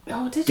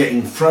 Oh, did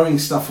you? Throwing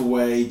stuff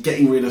away,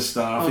 getting rid of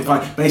stuff. If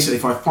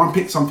I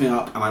pick something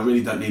up and I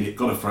really don't need it,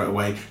 gotta throw it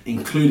away,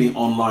 including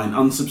online,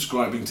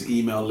 unsubscribing to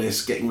email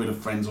lists, getting rid of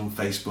friends on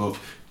Facebook,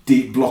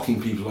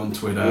 blocking people on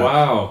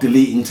Twitter,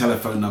 deleting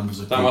telephone numbers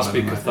of people. That must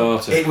be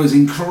cathartic. It was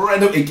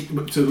incredible.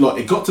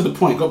 It got to the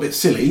point, it got a bit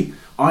silly.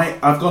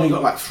 I've only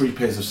got like 3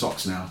 pairs of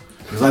socks now.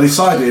 Because I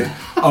decided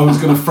I was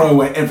going to throw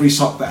away every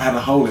sock that had a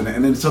hole in it,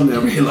 and then suddenly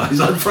I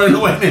realised I'd thrown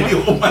away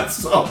nearly all my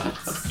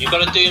socks. You've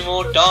got to do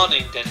more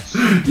darning, Dennis.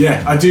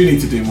 Yeah, I do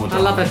need to do more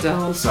darning. I love a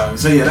darn. So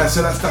yeah, that's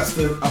the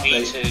update.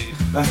 Me too.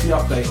 That's the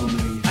update on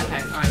the.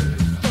 Okay, alright.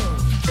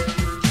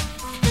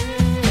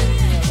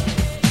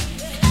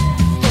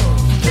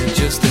 It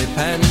just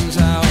depends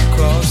how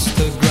close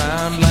to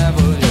ground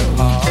level you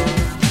are.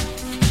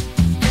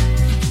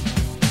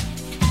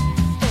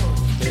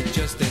 It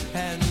just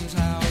depends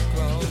how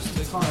close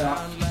to Tie up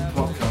ground the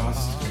level.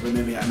 podcast. We're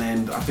nearly at an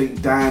end. I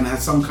think Dan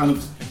has some kind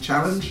of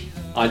challenge.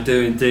 I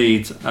do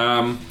indeed.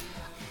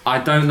 I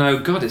don't know.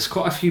 God, it's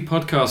quite a few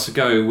podcasts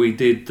ago we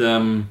did...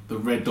 The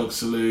Red Dog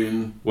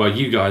Saloon. well,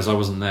 you guys, I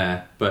wasn't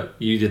there, but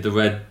you did the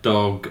Red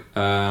Dog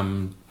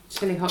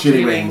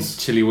Chili wings.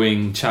 Chili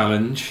Wing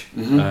Challenge.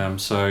 Mm-hmm.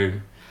 So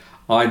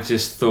I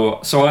just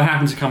thought... So I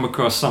happened to come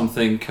across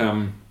something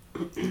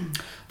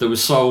that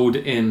was sold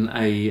in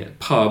a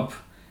pub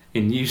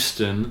in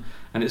Euston,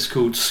 and it's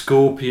called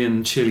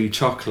Scorpion Chili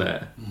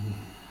Chocolate.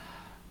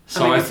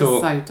 So I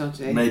thought... This is so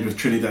dodgy. Made with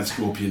Trinidad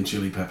Scorpion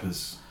chili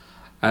peppers.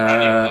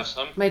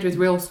 Made with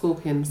real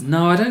scorpions.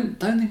 No, I don't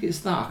think it's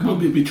that. I can't- Well,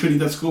 it'd be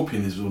Trinidad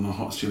Scorpion is one of the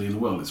hottest chili in the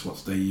world. It's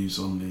what they use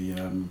on the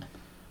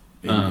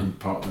in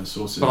part of their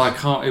sauces. But I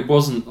can't. It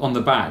wasn't on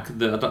the back.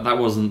 That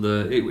wasn't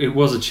the. It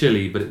was a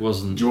chili, but it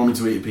wasn't. Do you want me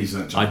to eat a piece of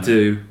that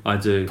chocolate? I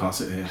do.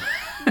 Pass it here.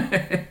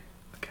 Okay.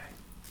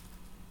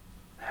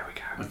 There we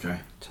go. Okay.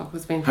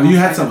 Chocolate's been. Have you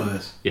had some of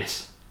this?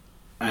 Yes.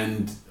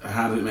 And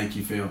how did it make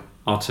you feel?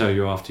 I'll tell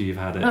you after you've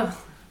had it. Oh.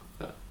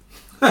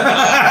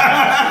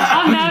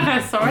 I'm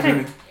nervous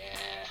already.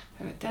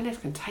 Dennis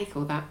can take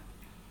all that.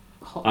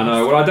 I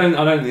know. Well, I don't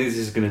think this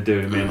is going to do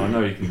him in. I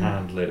know you can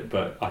handle it,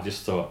 but I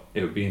just thought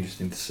it would be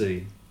interesting to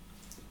see.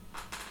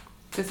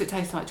 Does it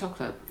taste like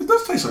chocolate? It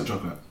does taste like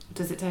chocolate.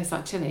 Does it taste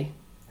like chili?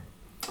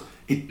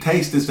 It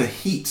tastes, there's the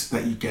heat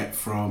that you get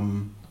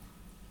from...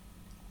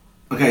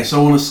 Okay,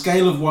 so on a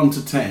scale of 1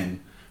 to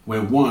 10,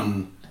 where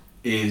 1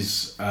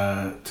 is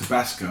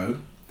Tabasco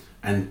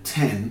and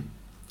 10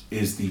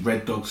 is the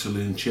Red Dog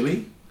Saloon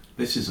chili,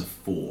 this is a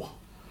 4.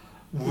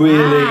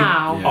 Really?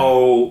 Wow. Yeah.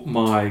 Oh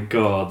my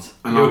god!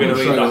 And You're I'm going to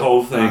gonna eat show the you-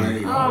 whole thing. There you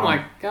go. Oh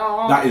my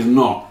god. That is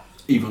not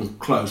even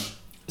close.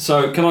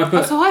 So can I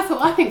put? So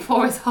I think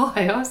 4 is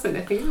high. I was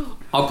thinking, oh.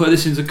 I'll put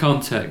this into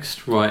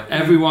context, right?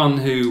 Everyone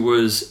who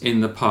was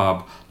in the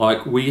pub,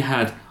 like we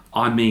had,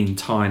 I mean,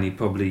 tiny,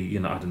 probably,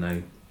 I don't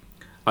know.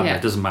 I don't know,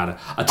 it doesn't matter.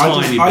 A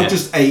tiny I bit.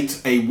 just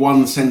ate a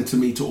 1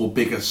 centimetre or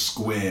bigger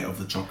square of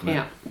the chocolate.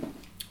 Yeah.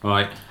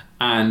 Right,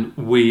 and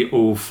we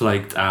all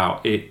flaked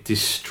out. It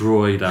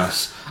destroyed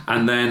us.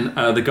 And then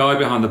the guy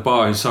behind the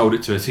bar who sold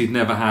it to us, he'd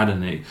never had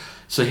any,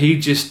 so he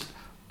just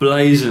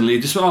blazingly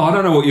just went, I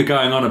don't know what you're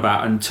going on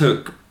about, and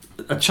took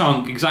a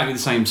chunk exactly the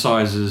same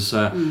size as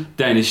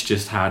Dennis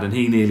just had, and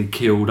he nearly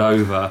keeled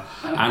over.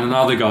 And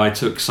another guy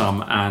took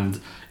some, and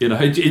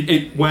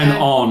it went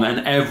on,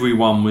 and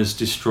everyone was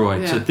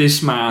destroyed. So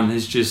this man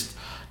has just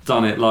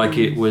done it like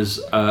it was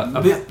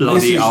a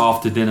bloody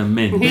after dinner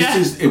mint.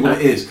 This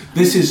is.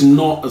 This is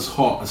not as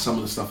hot as some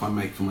of the stuff I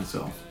make for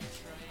myself.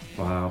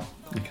 Wow.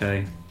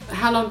 Okay.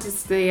 How long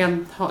does the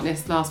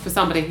hotness last for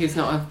somebody who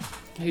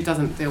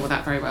doesn't deal with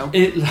that very well?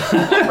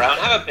 Brown,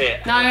 have a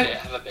bit. No.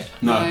 Have a bit.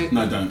 No,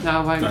 don't. No,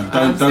 I won't.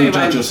 Don't See judge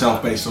when-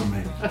 yourself based on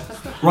me.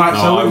 Right,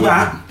 so with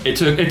that,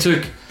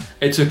 It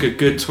It took a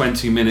good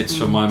 20 minutes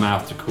for my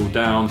mouth to cool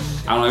down,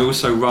 and I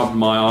also rubbed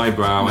my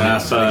eyebrow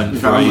and it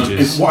burned for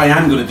ages. What I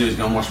am going to do is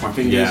go and wash my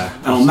fingers. Yeah.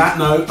 And on that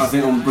note, I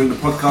think I'm going to bring the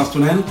podcast to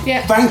an end.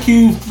 Yeah. Thank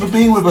you for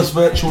being with us,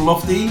 Virtual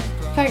Lofty.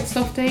 Thanks,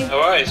 Lofty. No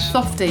worries.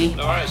 Softy.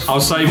 No worries.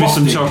 I'll save you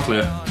some Lofty.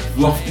 chocolate.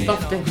 Lofty.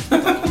 Softy.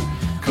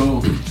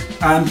 Cool.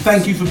 And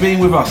thank you for being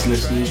with us,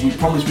 listeners. We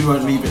promise we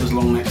won't leave it as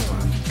long next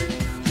time.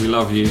 We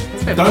love you.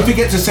 Don't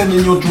forget to send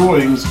in your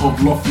drawings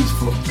of Lofty's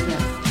foot.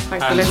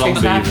 Thanks for And listening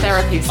to our zombies.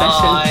 therapy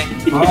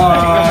session. Bye.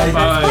 Bye.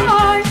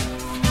 Bye. Bye.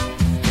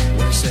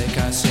 We're sick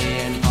of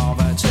seeing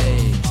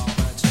poverty.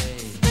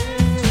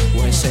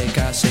 We're sick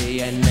of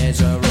seeing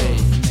misery.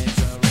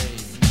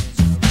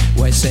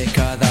 We're sick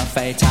of the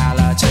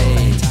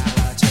fatality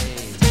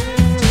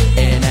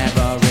in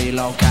every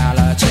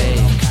locality.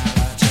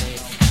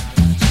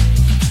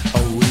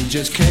 Oh, we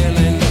just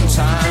killing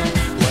time,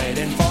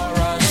 waiting for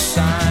a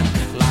sign,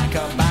 like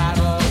a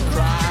battle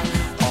cry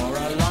or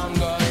a long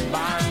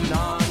goodbye.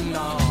 No,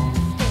 no,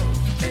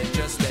 it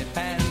just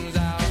depends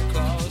how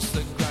close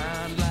the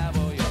ground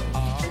level you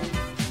are.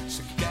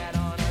 So get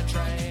on a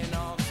train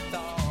of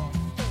thought.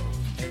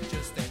 It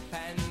just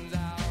depends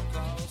how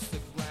close the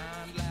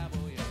ground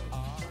level you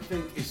are. I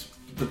think it's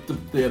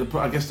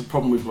I guess the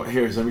problem we've got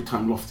here is every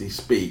time Lofty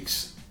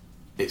speaks,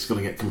 it's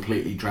going to get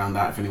completely drowned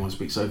out if anyone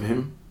speaks over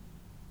him.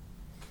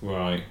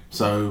 Right.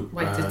 So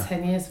Waited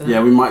 10 years for that.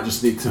 yeah, we might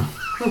just need to.